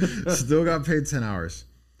minimum. Still got paid 10 hours.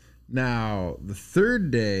 Now the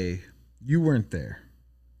third day, You weren't there.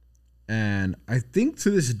 And I think to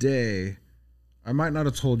this day, I might not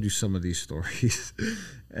have told you some of these stories,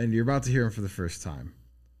 and you're about to hear them for the first time.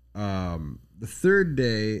 The third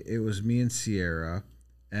day, it was me and Sierra,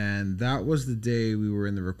 and that was the day we were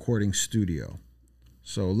in the recording studio.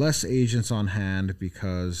 So less agents on hand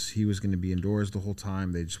because he was going to be indoors the whole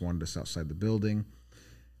time. They just wanted us outside the building.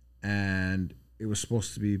 And it was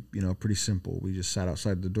supposed to be, pretty simple. We just sat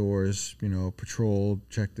outside the doors, patrolled,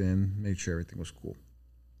 checked in, made sure everything was cool.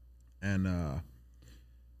 And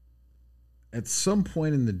at some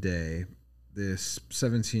point in the day, this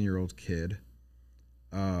 17-year-old kid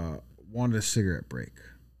wanted a cigarette break.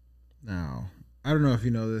 Now, I don't know if you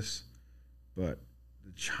know this, but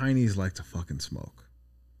the Chinese like to fucking smoke.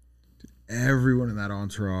 Everyone in that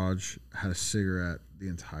entourage had a cigarette the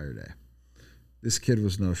entire day. This kid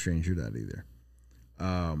was no stranger to that either.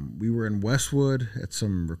 We were in Westwood at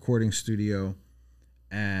some recording studio,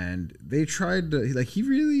 and they tried to, he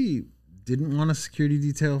really didn't want a security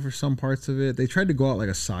detail for some parts of it. They tried to go out like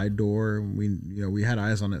a side door. We had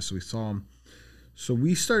eyes on it, so we saw him. So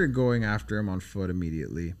we started going after him on foot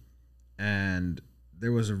immediately. And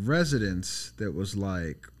there was a residence that was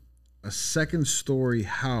like a second-story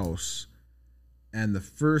house, and the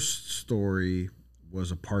first story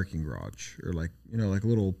was a parking garage, or like a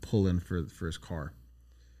little pull-in for his car.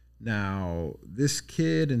 Now, this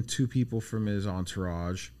kid and two people from his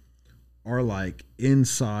entourage are like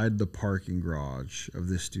inside the parking garage of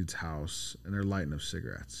this dude's house, and they're lighting up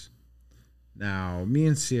cigarettes. Now, me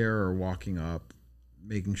and Sierra are walking up,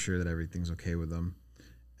 making sure that everything's okay with them.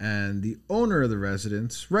 And the owner of the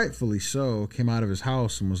residence, rightfully so, came out of his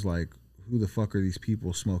house and was like, who the fuck are these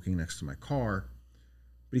people smoking next to my car?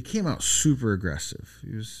 But he came out super aggressive.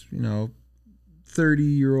 He was,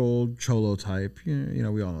 30-year-old cholo type. We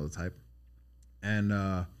all know the type.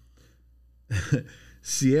 And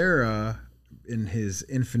Sierra, in his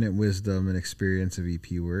infinite wisdom and experience of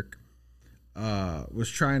EP work, was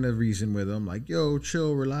trying to reason with him, like, yo,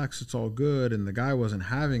 chill, relax, it's all good. And the guy wasn't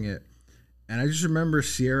having it. And I just remember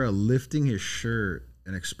Sierra lifting his shirt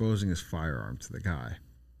and exposing his firearm to the guy.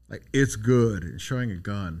 Like, it's good, and showing a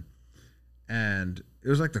gun. And it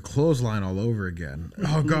was like the clothesline all over again.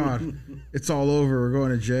 Oh, God, it's all over. We're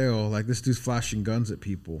going to jail. Like, this dude's flashing guns at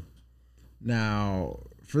people. Now,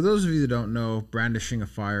 for those of you that don't know, brandishing a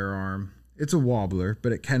firearm, it's a wobbler,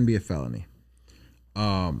 but it can be a felony.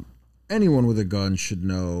 Anyone with a gun should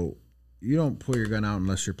know you don't pull your gun out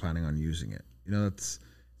unless you're planning on using it. It's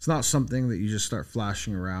not something that you just start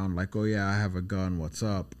flashing around like, oh, yeah, I have a gun. What's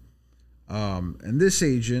up? And this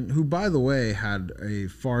agent, who, by the way, had a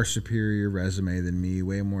far superior resume than me,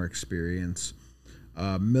 way more experience,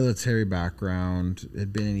 military background,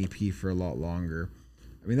 had been in EP for a lot longer.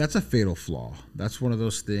 I mean, that's a fatal flaw. That's one of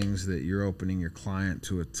those things that you're opening your client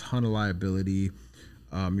to a ton of liability.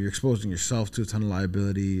 You're exposing yourself to a ton of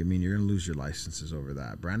liability. I mean, you're going to lose your licenses over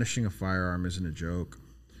that. Brandishing a firearm isn't a joke.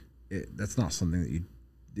 That's not something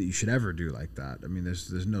that you should ever do like that. I mean,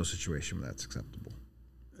 there's no situation where that's acceptable.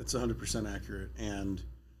 It's 100% accurate. And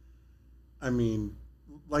I mean,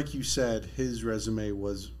 like you said, his resume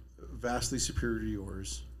was vastly superior to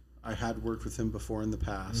yours. I had worked with him before in the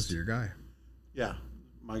past. This is your guy. Yeah,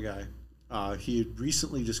 my guy. He had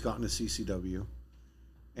recently just gotten a CCW.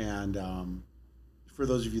 And for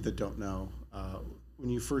those of you that don't know, when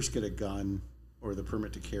you first get a gun or the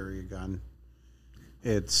permit to carry a gun,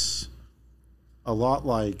 it's a lot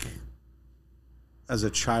like as a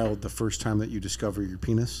child the first time that you discover your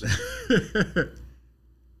penis.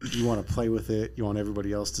 You want to play with it. You want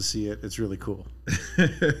everybody else to see it. It's really cool.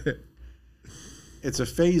 It's a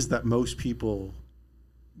phase that most people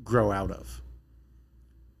grow out of.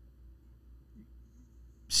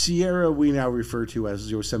 Sierra we now refer to as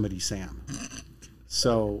Yosemite Sam.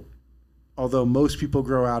 So although most people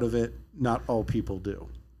grow out of it, not all people do.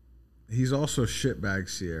 He's also shitbag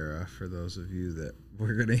Sierra, for those of you that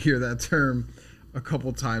we're going to hear that term a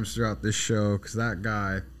couple times throughout this show, because that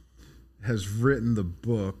guy has written the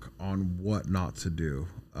book on what not to do.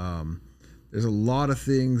 There's a lot of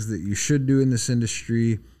things that you should do in this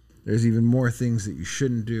industry. There's even more things that you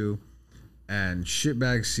shouldn't do. And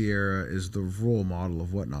shitbag Sierra is the role model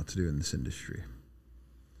of what not to do in this industry.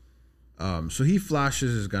 So he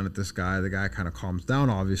flashes his gun at this guy. The guy kind of calms down,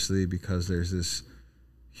 obviously, because there's this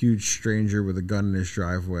huge stranger with a gun in his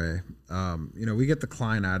driveway. We get the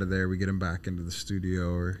client out of there. We get him back into the studio,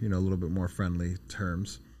 or, a little bit more friendly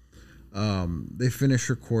terms. They finish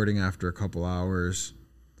recording after a couple hours.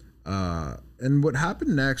 And what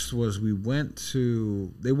happened next was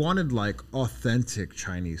they wanted like authentic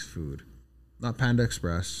Chinese food, not Panda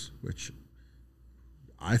Express, which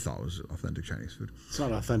I thought was authentic Chinese food. It's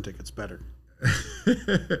not authentic. It's better.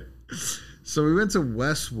 So we went to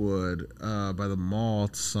Westwood by the mall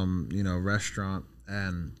to some, restaurant,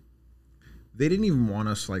 and they didn't even want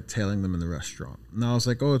us like tailing them in the restaurant. And I was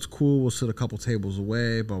like, oh, it's cool. We'll sit a couple tables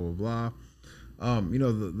away, blah, blah, blah.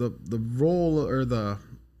 The role, or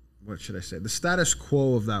what should I say? The status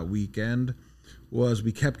quo of that weekend was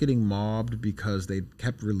we kept getting mobbed because they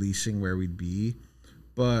kept releasing where we'd be.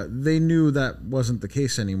 But they knew that wasn't the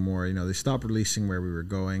case anymore. They stopped releasing where we were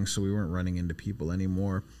going, so we weren't running into people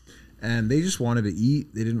anymore. And they just wanted to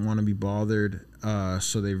eat. They didn't want to be bothered.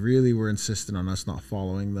 So they really were insistent on us not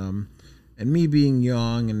following them. And me being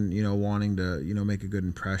young and, wanting to, make a good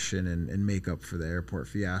impression and make up for the airport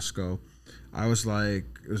fiasco, I was like,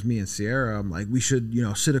 it was me and Sierra. I'm like, we should,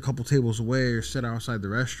 sit a couple tables away or sit outside the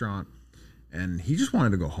restaurant. And he just wanted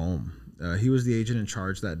to go home. He was the agent in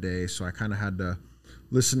charge that day, so I kind of had to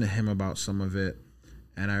listen to him about some of it.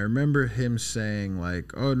 And I remember him saying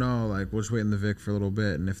like, oh no, like we'll just wait in the Vic for a little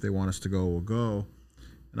bit, and if they want us to go, we'll go.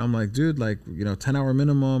 And I'm like, dude, like, 10-hour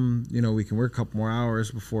minimum, we can work a couple more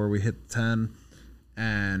hours before we hit 10.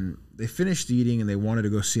 And they finished eating and they wanted to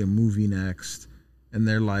go see a movie next, and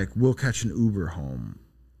they're like, we'll catch an Uber home.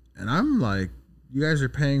 And I'm like, you guys are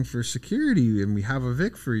paying for security and we have a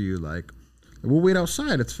Vic for you, like we'll wait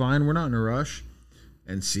outside, it's fine, we're not in a rush.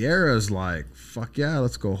 And Sierra's like, fuck yeah,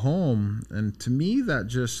 let's go home. And to me, that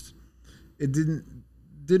just, it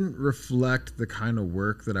didn't reflect the kind of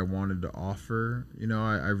work that I wanted to offer.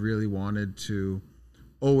 I really wanted to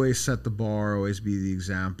always set the bar, always be the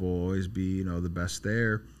example, always be, the best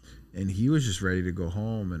there. And he was just ready to go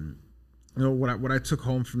home. And, what I took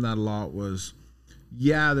home from that a lot was,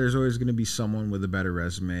 yeah, there's always going to be someone with a better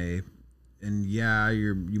resume. And yeah,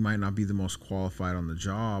 you might not be the most qualified on the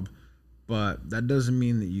job, but that doesn't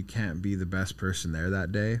mean that you can't be the best person there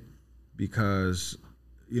that day, because,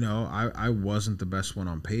 I wasn't the best one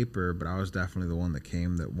on paper, but I was definitely the one that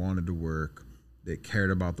came, that wanted to work, that cared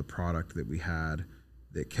about the product that we had,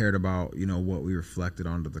 that cared about, what we reflected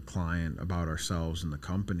onto the client, about ourselves and the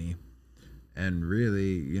company. And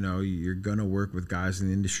really, you're going to work with guys in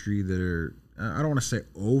the industry that are, I don't want to say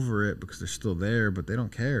over it because they're still there, but they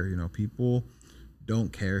don't care. People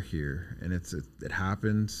don't care here, and it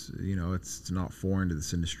happens. It's not foreign to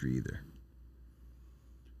this industry either.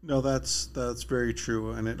 No, that's very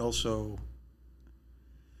true, and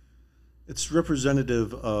it's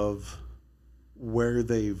representative of where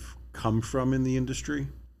they've come from in the industry.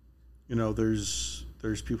 There's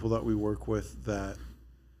people that we work with that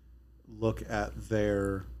look at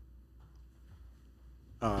their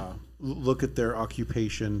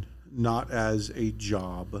occupation not as a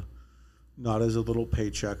job, not as a little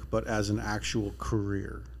paycheck, but as an actual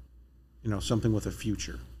career, something with a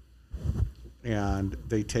future. And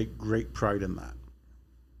they take great pride in that.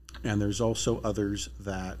 And there's also others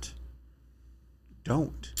that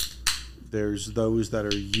don't. There's those that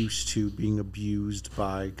are used to being abused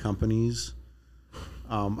by companies.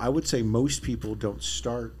 I would say most people don't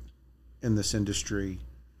start in this industry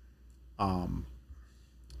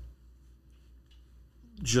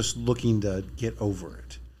just looking to get over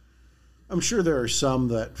it. I'm sure there are some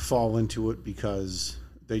that fall into it because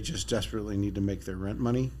they just desperately need to make their rent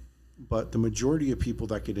money. But the majority of people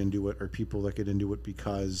that get into it are people that get into it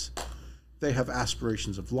because they have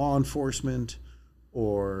aspirations of law enforcement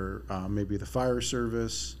or maybe the fire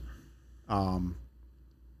service. And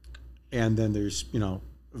then there's,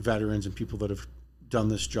 veterans and people that have done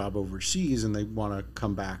this job overseas and they want to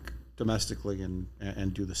come back domestically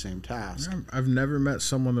and do the same task. I've never met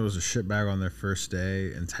someone that was a shitbag on their first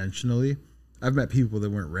day intentionally. I've met people that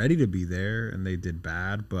weren't ready to be there and they did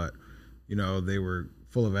bad, but they were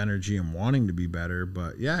full of energy and wanting to be better.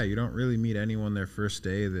 But yeah, you don't really meet anyone their first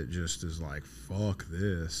day that just is like, fuck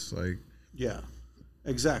this. Like, yeah,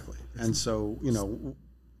 exactly. And so, you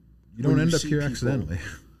don't end up here accidentally.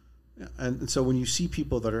 Yeah, and so when you see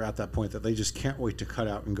people that are at that point that they just can't wait to cut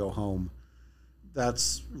out and go home,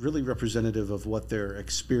 that's really representative of what their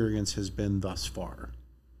experience has been thus far.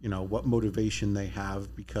 What motivation they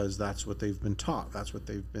have, because that's what they've been taught. That's what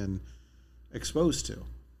they've been exposed to.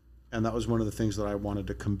 And that was one of the things that I wanted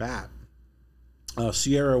to combat.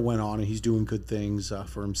 Sierra went on and he's doing good things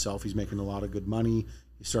for himself. He's making a lot of good money.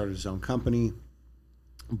 He started his own company.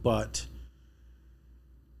 But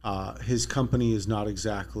his company is not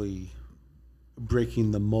exactly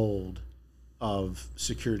breaking the mold of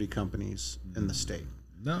security companies in the state.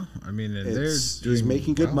 No, I mean, he's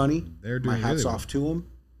making good money. They're doing my hat's really off to him.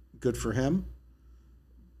 Good for him.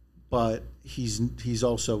 But he's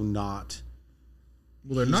also not.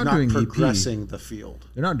 Well, they're not doing progressing EP. The field.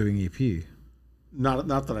 They're not doing EP. Not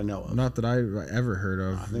that I know of. Not that I ever heard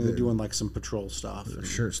of. I think they're doing like some patrol stuff.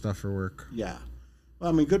 Shirt stuff for work. Yeah. Well,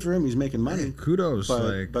 I mean, good for him. He's making money. Hey, kudos.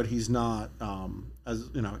 But he's not, as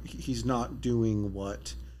you know, he's not doing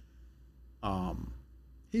what.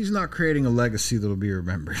 He's not creating a legacy that'll be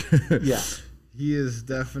remembered. Yeah. He is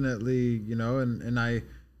definitely, and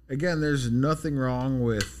again, there's nothing wrong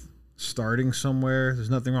with starting somewhere. There's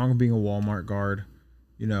nothing wrong with being a Walmart guard.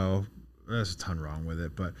 There's a ton wrong with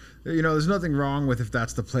it, but there's nothing wrong with if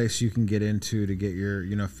that's the place you can get into to get your,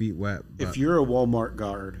 feet wet. But if you're a Walmart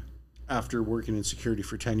guard after working in security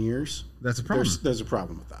for 10 years, that's a problem. There's a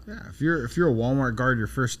problem with that. Yeah. If you're a Walmart guard your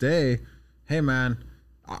first day, hey man,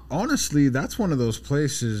 honestly, that's one of those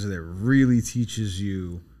places that really teaches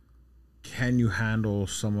you, can you handle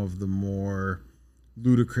some of the more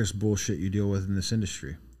ludicrous bullshit you deal with in this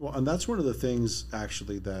industry? Well, and that's one of the things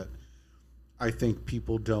actually that I think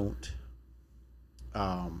people don't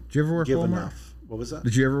Did you ever work give Walmart? enough. What was that?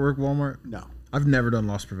 Did you ever work Walmart? No. I've never done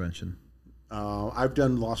loss prevention. I've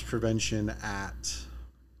done loss prevention at,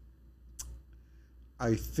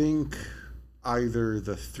 I think, either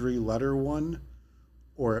the 3-letter one,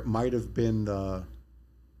 or it might have been the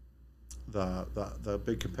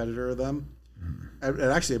big competitor of them. And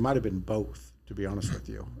actually, it might have been both, to be honest with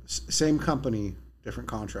you. Same company, different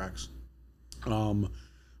contracts.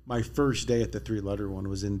 My first day at the 3-letter one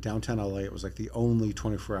was in downtown LA. It was like the only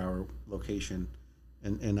 24-hour location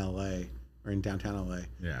in LA, or in downtown LA.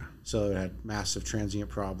 Yeah. So it had massive transient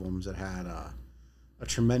problems. It had a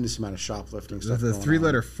tremendous amount of shoplifting stuff. The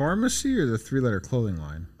 3-letter pharmacy or the 3-letter clothing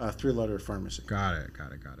line? 3-letter pharmacy. Got it.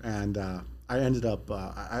 And I ended up,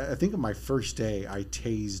 I think on my first day, I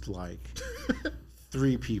tased like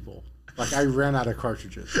 3 people. Like I ran out of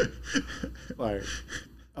cartridges.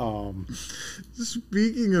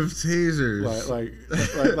 Speaking of tasers,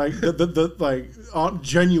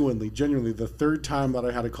 genuinely, the third time that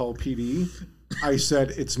I had to call PD, I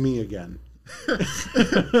said, "It's me again." Did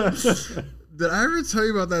I ever tell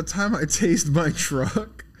you about that time I tased my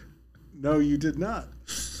truck? No, you did not.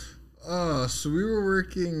 So we were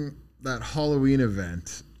working that Halloween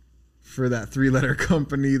event for that 3-letter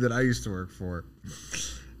company that I used to work for.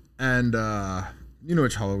 And you know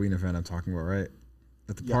which Halloween event I'm talking about, right?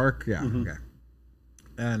 At the park? Yeah, mm-hmm. Okay.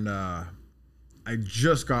 And I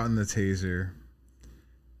just gotten the taser,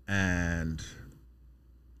 and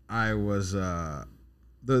I was the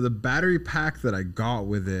battery pack that I got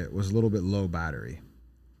with it was a little bit low battery.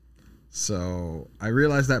 So I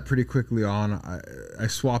realized that pretty quickly on. I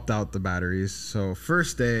swapped out the batteries. So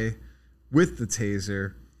first day with the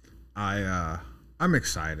taser, I'm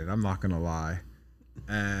excited. I'm not gonna lie,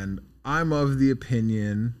 and I'm of the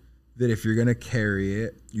opinion that if you're gonna carry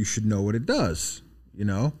it, you should know what it does.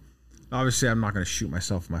 Obviously, I'm not gonna shoot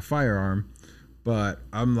myself with my firearm, but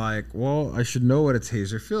I'm like, well, I should know what a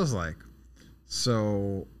taser feels like.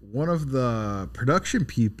 So one of the production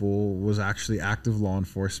people was actually active law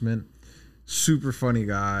enforcement. Super funny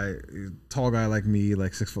guy, tall guy like me,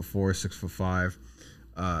 like 6'4",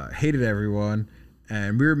 6'5", hated everyone.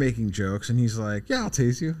 And we were making jokes, and he's like, yeah, I'll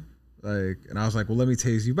tase you. And I was like, well, let me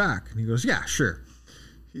tase you back. And he goes, yeah, sure.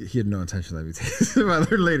 He had no intention to let me tase him. I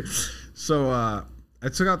learned later. So I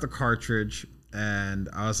took out the cartridge, and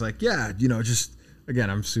I was like, yeah, just, again,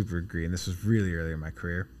 I'm super green. This was really early in my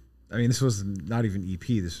career. I mean, this was not even EP.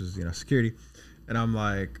 This was, security. And I'm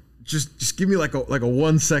like, just give me like a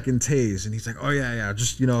 1 second tase. And he's like, oh yeah,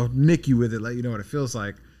 just, nick you with it, let you know what it feels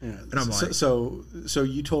like. Yeah. And I'm like, so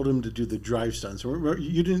you told him to do the drive stun. So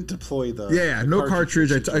you didn't deploy the no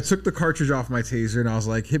cartridge. I took the cartridge off my taser, and I was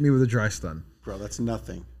like, hit me with a dry stun. Bro, that's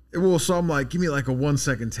nothing. Well, so I'm like, give me like a 1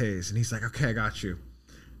 second tase. And he's like, okay, I got you.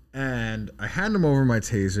 And I hand him over my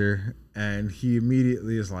taser, and he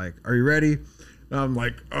immediately is like, are you ready? And I'm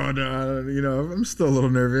like, oh no, I'm still a little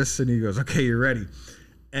nervous. And he goes, okay, you're ready.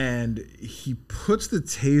 And he puts the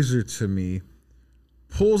taser to me,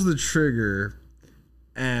 pulls the trigger,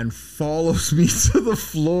 and follows me to the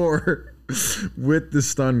floor with the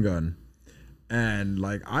stun gun. And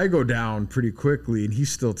like, I go down pretty quickly, and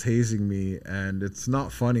he's still tasing me, and it's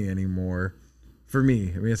not funny anymore for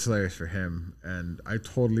me. I mean, it's hilarious for him. And I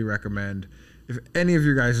totally recommend, if any of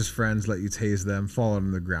your guys' friends let you tase them, fall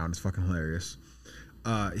on the ground. It's fucking hilarious.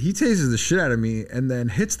 He tases the shit out of me, and then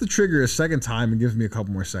hits the trigger a second time and gives me a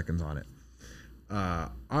couple more seconds on it.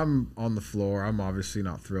 I'm on the floor. I'm obviously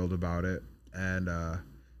not thrilled about it. And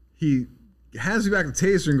he hands me back the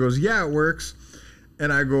taser and goes, yeah, it works.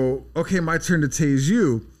 And I go, okay, my turn to tase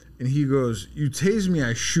you. And he goes, you tase me,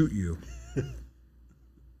 I shoot you.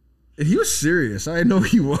 And he was serious. I know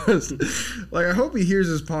he was. Like, I hope he hears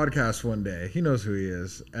this podcast one day. He knows who he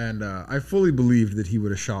is. And I fully believed that he would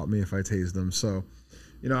have shot me if I tased him. So,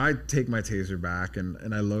 you know, I take my taser back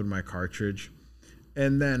and I load my cartridge.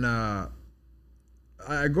 And then I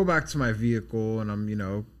go back to my vehicle and I'm, you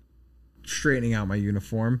know, straightening out my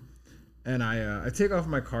uniform. And I take off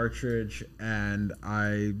my cartridge and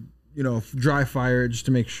I, you know, dry fire it just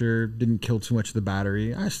to make sure it didn't kill too much of the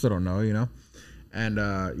battery. I still don't know, you know. And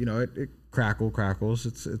you know, it crackles.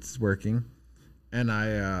 It's working. And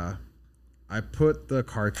I put the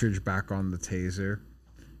cartridge back on the taser.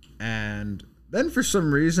 And then for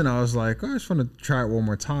some reason I was like, oh, I just want to try it one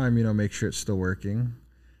more time, you know, make sure it's still working.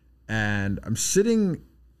 And I'm sitting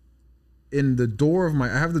in the door of I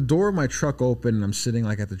have the door of my truck open and I'm sitting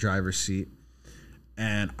like at the driver's seat.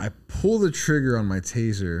 And I pull the trigger on my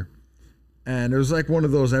taser. And it was like one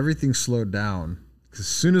of those, everything slowed down. As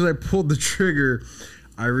soon as I pulled the trigger,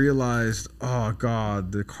 I realized, oh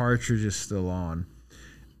God, the cartridge is still on.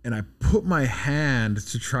 And I put my hand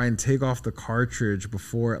to try and take off the cartridge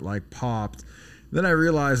before it like popped. Then I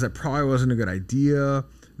realized that probably wasn't a good idea.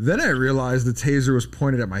 Then I realized the taser was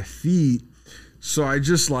pointed at my feet. So I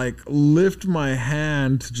just like lift my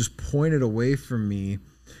hand to just point it away from me.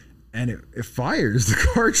 And it fires. The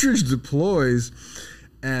cartridge deploys.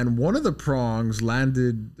 And one of the prongs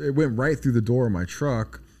landed, it went right through the door of my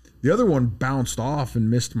truck. The other one bounced off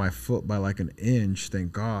and missed my foot by like an inch,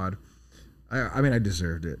 thank God. I mean, I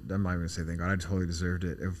deserved it. I'm not even gonna say thank God. I totally deserved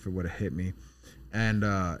it if it would have hit me. And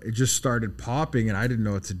it just started popping and I didn't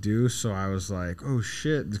know what to do. So I was like, oh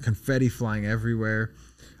shit, the confetti flying everywhere.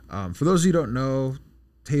 For those of you who don't know,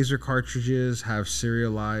 taser cartridges have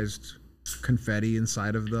serialized confetti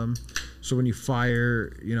inside of them. So when you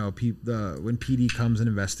fire, you know, when PD comes and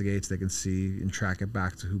investigates, they can see and track it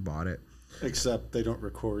back to who bought it. Except they don't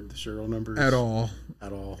record the serial numbers at all.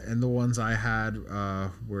 And the ones I had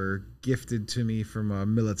were gifted to me from a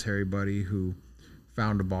military buddy who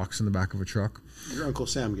found a box in the back of a truck. Your Uncle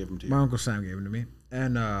Sam gave them to you. My Uncle Sam gave them to me.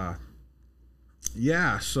 And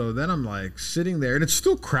yeah, so then I'm like sitting there and it's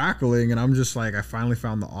still crackling and I'm just like, I finally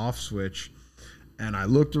found the off switch. And I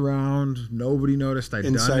looked around. Nobody noticed I'd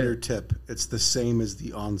done it. Insider tip. It's the same as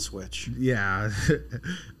the on switch. Yeah.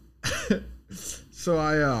 So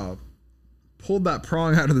I pulled that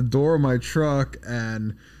prong out of the door of my truck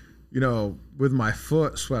and, you know, with my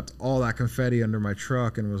foot swept all that confetti under my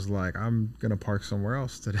truck and was like, I'm going to park somewhere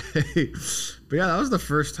else today. But yeah, that was the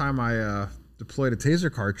first time I deployed a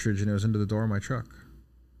taser cartridge and it was into the door of my truck.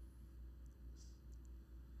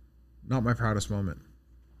 Not my proudest moment.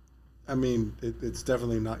 I mean, it's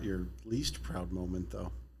definitely not your least proud moment,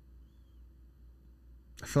 though.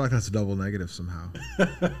 I feel like that's a double negative somehow.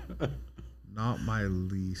 Not my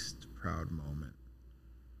least proud moment.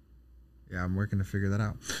 Yeah, I'm working to figure that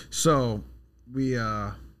out. So we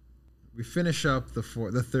finish up the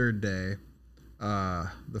third day.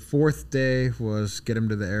 The fourth day was get them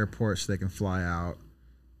to the airport so they can fly out.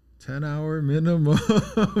 10-hour minimum.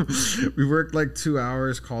 We worked like 2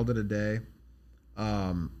 hours, called it a day.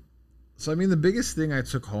 So, I mean, the biggest thing I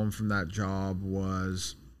took home from that job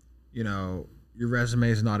was, you know, your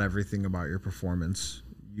resume is not everything about your performance.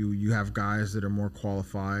 You have guys that are more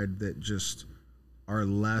qualified that just are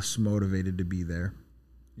less motivated to be there.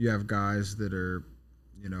 You have guys that are,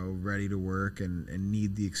 you know, ready to work and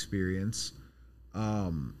need the experience.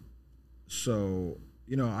 So,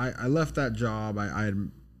 you know, I left that job.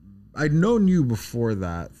 I'd known you before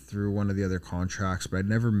that through one of the other contracts, but I'd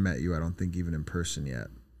never met you, I don't think, even in person yet.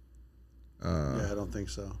 Yeah, I don't think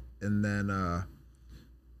so. And then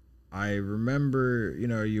I remember, you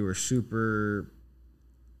know, you were super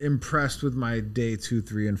impressed with my day 2,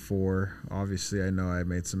 3, and 4. Obviously, I know I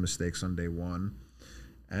made some mistakes on day 1.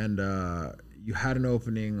 And you had an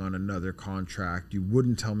opening on another contract. You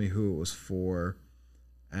wouldn't tell me who it was for.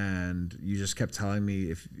 And you just kept telling me,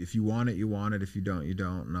 if you want it, you want it. If you don't, you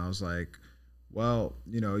don't. And I was like, well,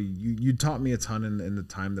 you know, you taught me a ton in the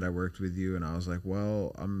time that I worked with you. And I was like,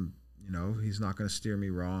 well, you know, he's not going to steer me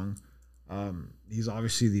wrong. He's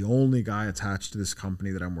obviously the only guy attached to this company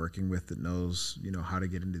that I'm working with that knows, you know, how to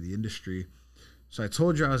get into the industry. So I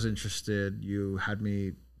told you I was interested. You had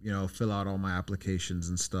me, you know, fill out all my applications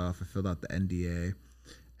and stuff. I filled out the NDA.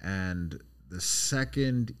 And the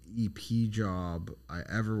second EP job I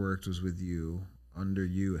ever worked was with you, under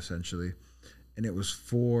you essentially. And it was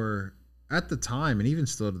for, at the time, and even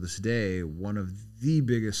still to this day, one of the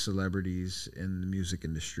biggest celebrities in the music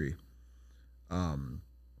industry.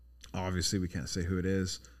 Obviously we can't say who it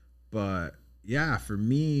is, but yeah, for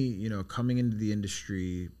me, you know, coming into the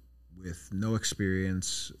industry with no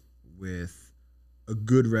experience, with a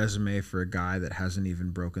good resume for a guy that hasn't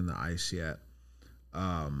even broken the ice yet.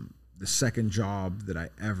 The second job that I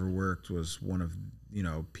ever worked was one of,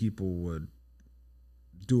 people would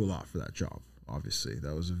do a lot for that job. Obviously,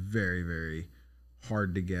 that was a very, very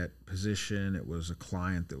hard to get position. It was a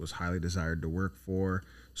client that was highly desired to work for.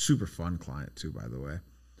 Super fun client too, by the way.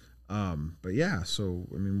 But yeah, so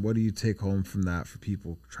I mean, what do you take home from that for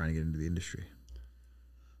people trying to get into the industry?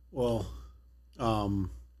 Well, I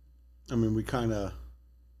mean, we kind of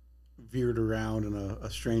veered around in a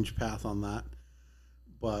strange path on that,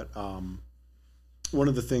 but one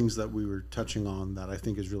of the things that we were touching on that I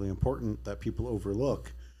think is really important that people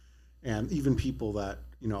overlook, and even people that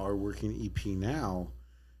are working EP now,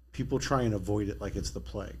 people try and avoid it like it's the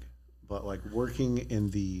plague. But like working in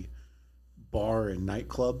the bar and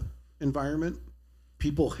nightclub environment,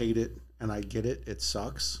 people hate it, and I get it. It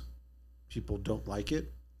sucks. People don't like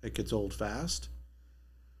it. It gets old fast.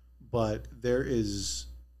 But there is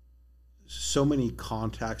so many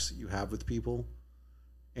contacts that you have with people,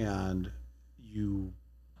 and you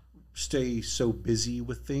stay so busy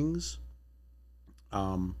with things,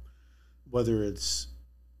 whether it's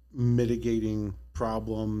mitigating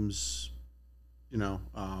problems,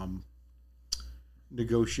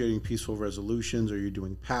 negotiating peaceful resolutions, or you're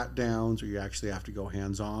doing pat downs, or you actually have to go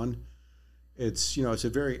hands on. It's a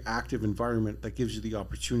very active environment that gives you the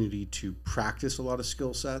opportunity to practice a lot of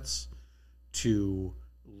skill sets, to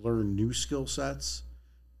learn new skill sets.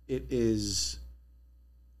 It is,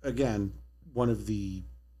 again, one of the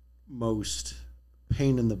most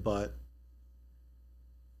pain in the butt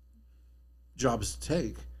jobs to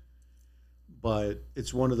take, but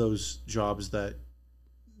it's one of those jobs that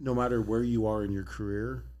no matter where you are in your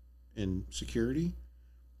career in security,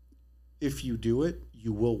 if you do it,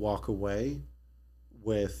 you will walk away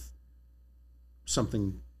with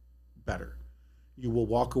something better. You will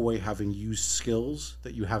walk away having used skills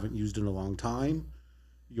that you haven't used in a long time.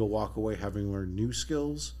 You'll walk away having learned new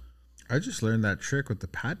skills. I just learned that trick with the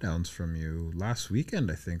pat downs from you last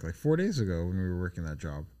weekend, I think, like 4 days ago when we were working that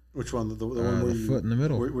job. Which one? The one where the foot in the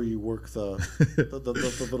middle, where you work the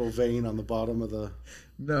little vein on the bottom of the.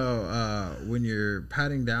 No, when you're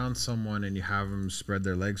patting down someone and you have them spread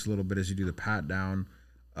their legs a little bit as you do the pat down,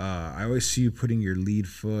 I always see you putting your lead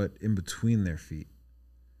foot in between their feet,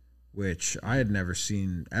 which I had never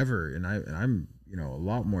seen ever. And I'm a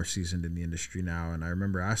lot more seasoned in the industry now. And I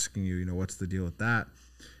remember asking you, what's the deal with that?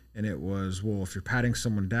 And it was, well, if you're patting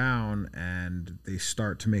someone down and they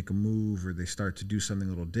start to make a move or they start to do something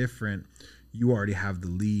a little different, you already have the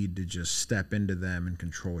lead to just step into them and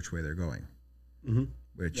control which way they're going. Mm-hmm.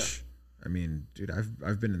 Which, yeah. I mean, dude,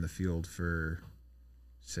 I've been in the field for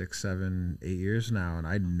 6, 7, 8 years now, and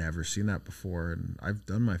I'd never seen that before. And I've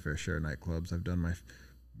done my fair share of nightclubs. I've done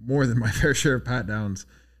more than my fair share of pat downs.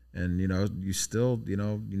 And you still, you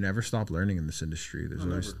never stop learning in this industry. There's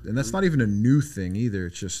always, and that's not even a new thing either.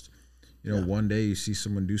 It's just, one day you see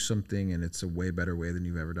someone do something and it's a way better way than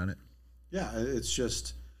you've ever done it. Yeah, it's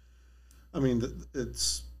just, I mean,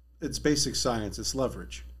 it's basic science. It's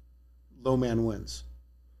leverage. Low man wins.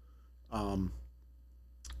 And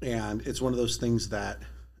it's one of those things that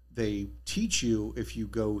they teach you if you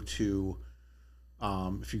go to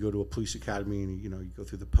a police academy and you go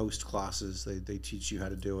through the post classes, they teach you how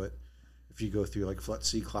to do it. If you go through like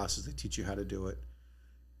FLETC classes, they teach you how to do it.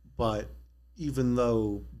 But even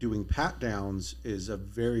though doing pat downs is a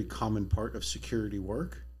very common part of security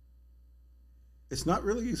work, it's not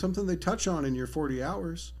really something they touch on in your 40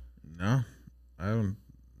 hours. No, I don't.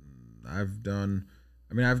 I've done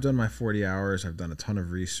my 40 hours. I've done a ton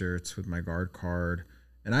of research with my guard card.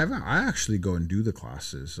 And I actually go and do the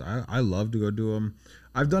classes. I love to go do them.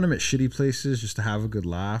 I've done them at shitty places just to have a good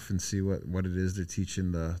laugh and see what it is they're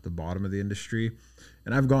teaching the bottom of the industry.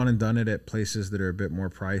 And I've gone and done it at places that are a bit more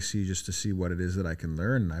pricey just to see what it is that I can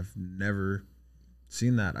learn. And I've never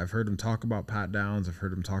seen that. I've heard them talk about pat downs. I've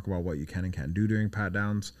heard them talk about what you can and can't do during pat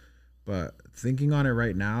downs. But thinking on it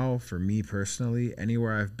right now, for me personally,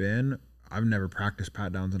 anywhere I've been, I've never practiced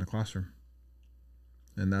pat downs in a classroom.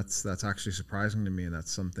 And that's actually surprising to me. And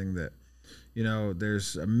that's something that,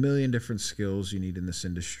 there's a million different skills you need in this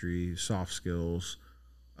industry, soft skills,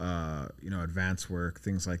 advanced work,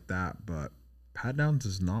 things like that. But pat downs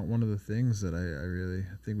is not one of the things that I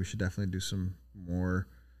think we should definitely do some more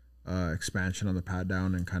expansion on the pat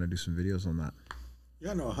down and kind of do some videos on that.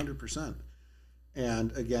 Yeah, no, 100%.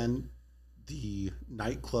 And again, the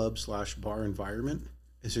nightclub / bar environment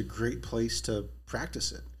is a great place to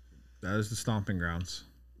practice it. That is the stomping grounds.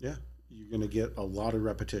 Yeah, you're going to get a lot of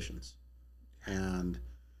repetitions. And,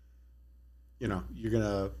 you're going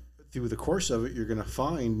to through the course of it, you're going to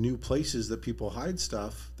find new places that people hide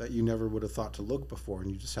stuff that you never would have thought to look before, and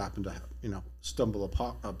you just happen to, stumble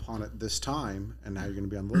upon it this time, and now you're going to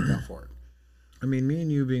be on the lookout for it. I mean, me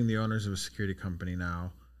and you being the owners of a security company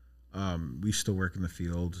now, we still work in the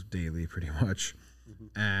field daily, pretty much.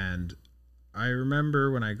 Mm-hmm. And I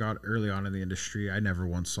remember when I got early on in the industry, I never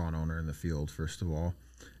once saw an owner in the field, first of all.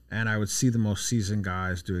 And I would see the most seasoned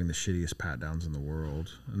guys doing the shittiest pat downs in the world,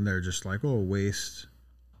 and they're just like, "Oh, waste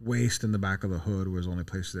in the back of the hood" was the only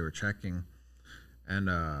place they were checking. And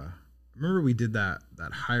I remember we did that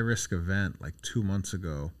high risk event like 2 months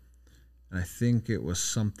ago, and I think it was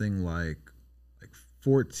something like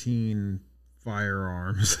 14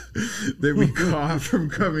 firearms that we caught from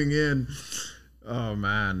coming in. Oh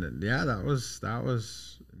man, and yeah, that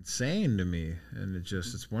was insane to me. And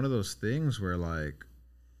it's one of those things where, like,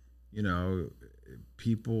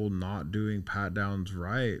 people not doing pat downs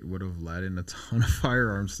right would have let in a ton of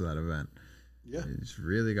firearms to that event. Yeah, it's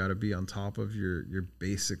really got to be on top of your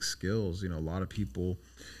basic skills. A lot of people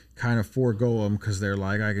kind of forego them because they're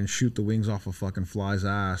like, I can shoot the wings off a fucking fly's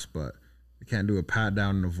ass, but they can't do a pat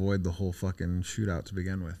down and avoid the whole fucking shootout to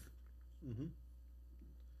begin with. Mm-hmm.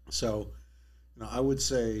 So, I would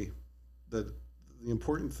say that the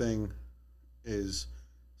important thing is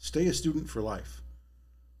stay a student for life.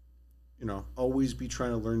 Always be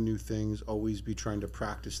trying to learn new things, always be trying to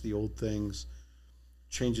practice the old things,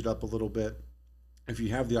 change it up a little bit. If you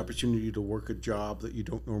have the opportunity to work a job that you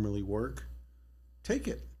don't normally work, take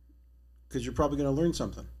it, because you're probably going to learn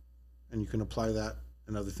something, and you can apply that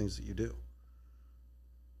in other things that you do.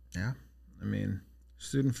 Yeah, I mean,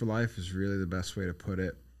 student for life is really the best way to put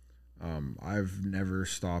it. I've never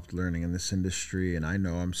stopped learning in this industry, and I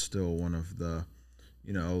know I'm still one of the,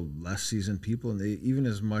 less seasoned people. And even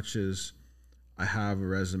as much as I have a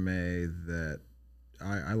resume that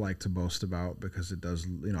I like to boast about because it does,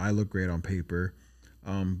 I look great on paper.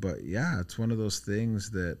 But yeah, it's one of those things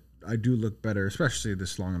that I do look better, especially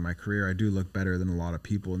this long in my career. I do look better than a lot of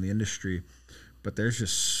people in the industry. But there's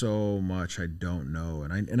just so much I don't know,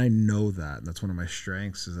 and I know that. And that's one of my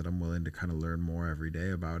strengths, is that I'm willing to kind of learn more every day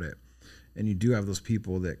about it. And you do have those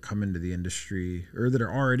people that come into the industry, or that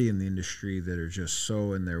are already in the industry, that are just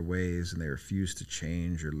so in their ways and they refuse to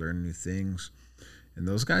change or learn new things. And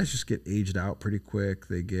those guys just get aged out pretty quick.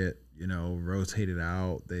 They get, rotated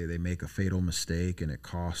out. They make a fatal mistake, and it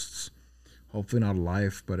costs, hopefully not a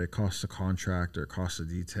life, but it costs a contract or it costs a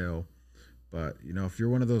detail. But, if you're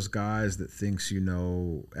one of those guys that thinks you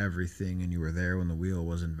know everything and you were there when the wheel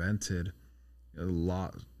was invented, a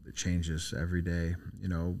lot that changes every day.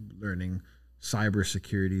 Learning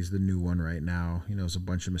cybersecurity is the new one right now. There's a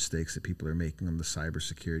bunch of mistakes that people are making on the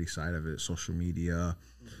cybersecurity side of it, social media,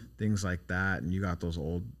 things like that. And you got those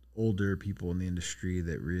older people in the industry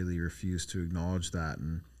that really refuse to acknowledge that.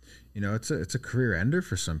 And, it's a career ender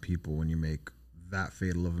for some people when you make that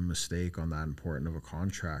fatal of a mistake on that important of a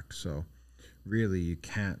contract. So really, you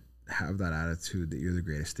can't have that attitude that you're the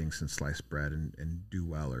greatest thing since sliced bread and do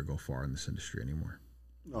well or go far in this industry anymore.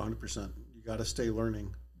 100%. You got to stay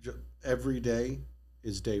learning. Every day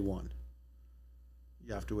is day one.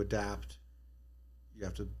 You have to adapt. You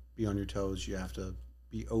have to be on your toes. You have to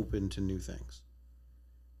be open to new things.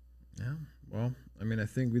 Yeah. Well, I mean, I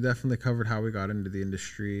think we definitely covered how we got into the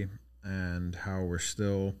industry and how we're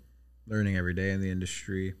still learning every day in the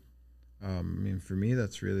industry. I mean, for me,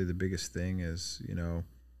 that's really the biggest thing is,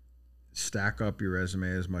 stack up your resume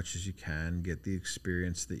as much as you can, get the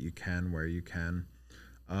experience that you can where you can.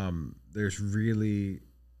 There's really,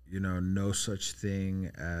 no such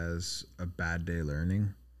thing as a bad day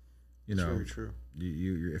learning. That's very true.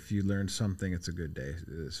 You if you learn something, it's a good day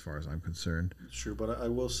as far as I'm concerned. It's true, but I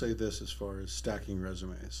will say this as far as stacking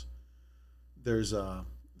resumes. There's a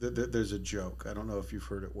joke. I don't know if you've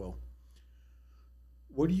heard it, Will.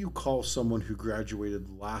 What do you call someone who graduated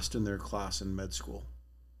last in their class in med school?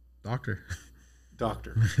 Doctor.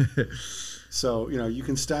 So, you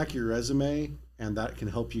can stack your resume and that can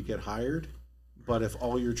help you get hired. But if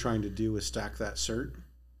all you're trying to do is stack that cert,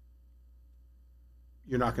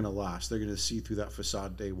 you're not going to last. They're going to see through that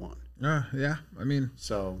facade day one. Yeah. I mean,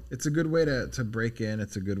 so it's a good way to break in.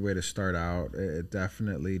 It's a good way to start out. It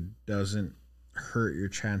definitely doesn't hurt your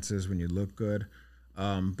chances when you look good.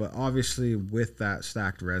 But obviously with that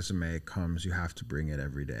stacked resume comes, you have to bring it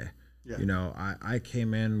every day. Yeah. I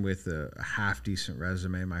came in with a half decent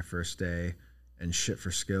resume my first day and shit for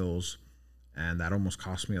skills. And that almost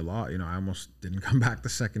cost me a lot. I almost didn't come back the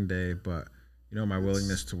second day, but my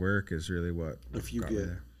willingness to work is really what. If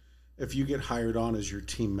you get hired on as your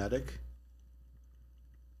team medic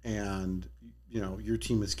and, your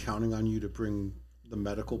team is counting on you to bring the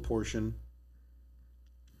medical portion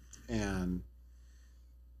and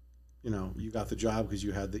you got the job because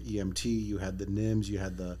you had the EMT, you had the NIMS, you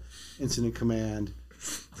had the incident command,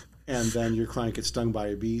 and then your client gets stung by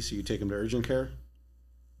a bee, so you take him to urgent care.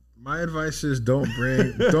 My advice is don't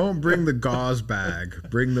bring the gauze bag.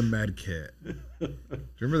 Bring the med kit. Do you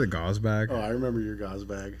remember the gauze bag? Oh, I remember your gauze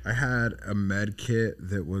bag. I had a med kit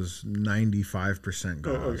that was 95%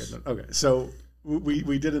 gauze. Okay. So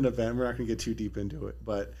we did an event. We're not going to get too deep into it,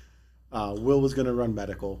 but Will was going to run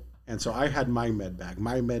medical, and so I had my med bag.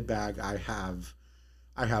 My med bag, I have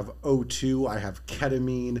O2, I have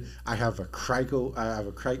ketamine, I have a crike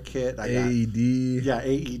kit, I got AED. Yeah,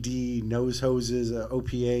 AED, nose hoses,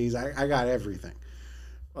 OPAs. I got everything.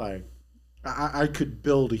 Like I could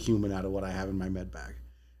build a human out of what I have in my med bag.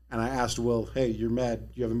 And I asked Will, "Hey, you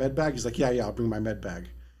have a med bag?" He's like, "Yeah, I'll bring my med bag."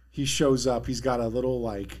 He shows up. He's got a little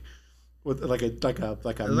with like a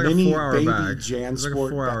mini baby bag.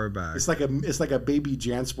 JanSport. Like a 4-hour bag. It's like a baby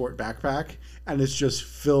JanSport backpack, and it's just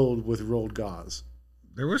filled with rolled gauze.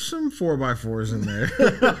 There was some 4x4s in there.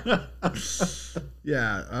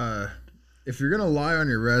 Yeah. If you're gonna lie on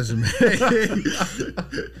your resume,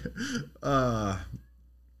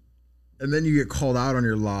 and then you get called out on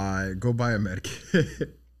your lie, go buy a med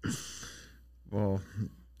kit. Well,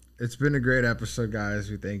 it's been a great episode,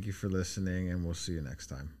 guys. We thank you for listening, and we'll see you next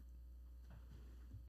time.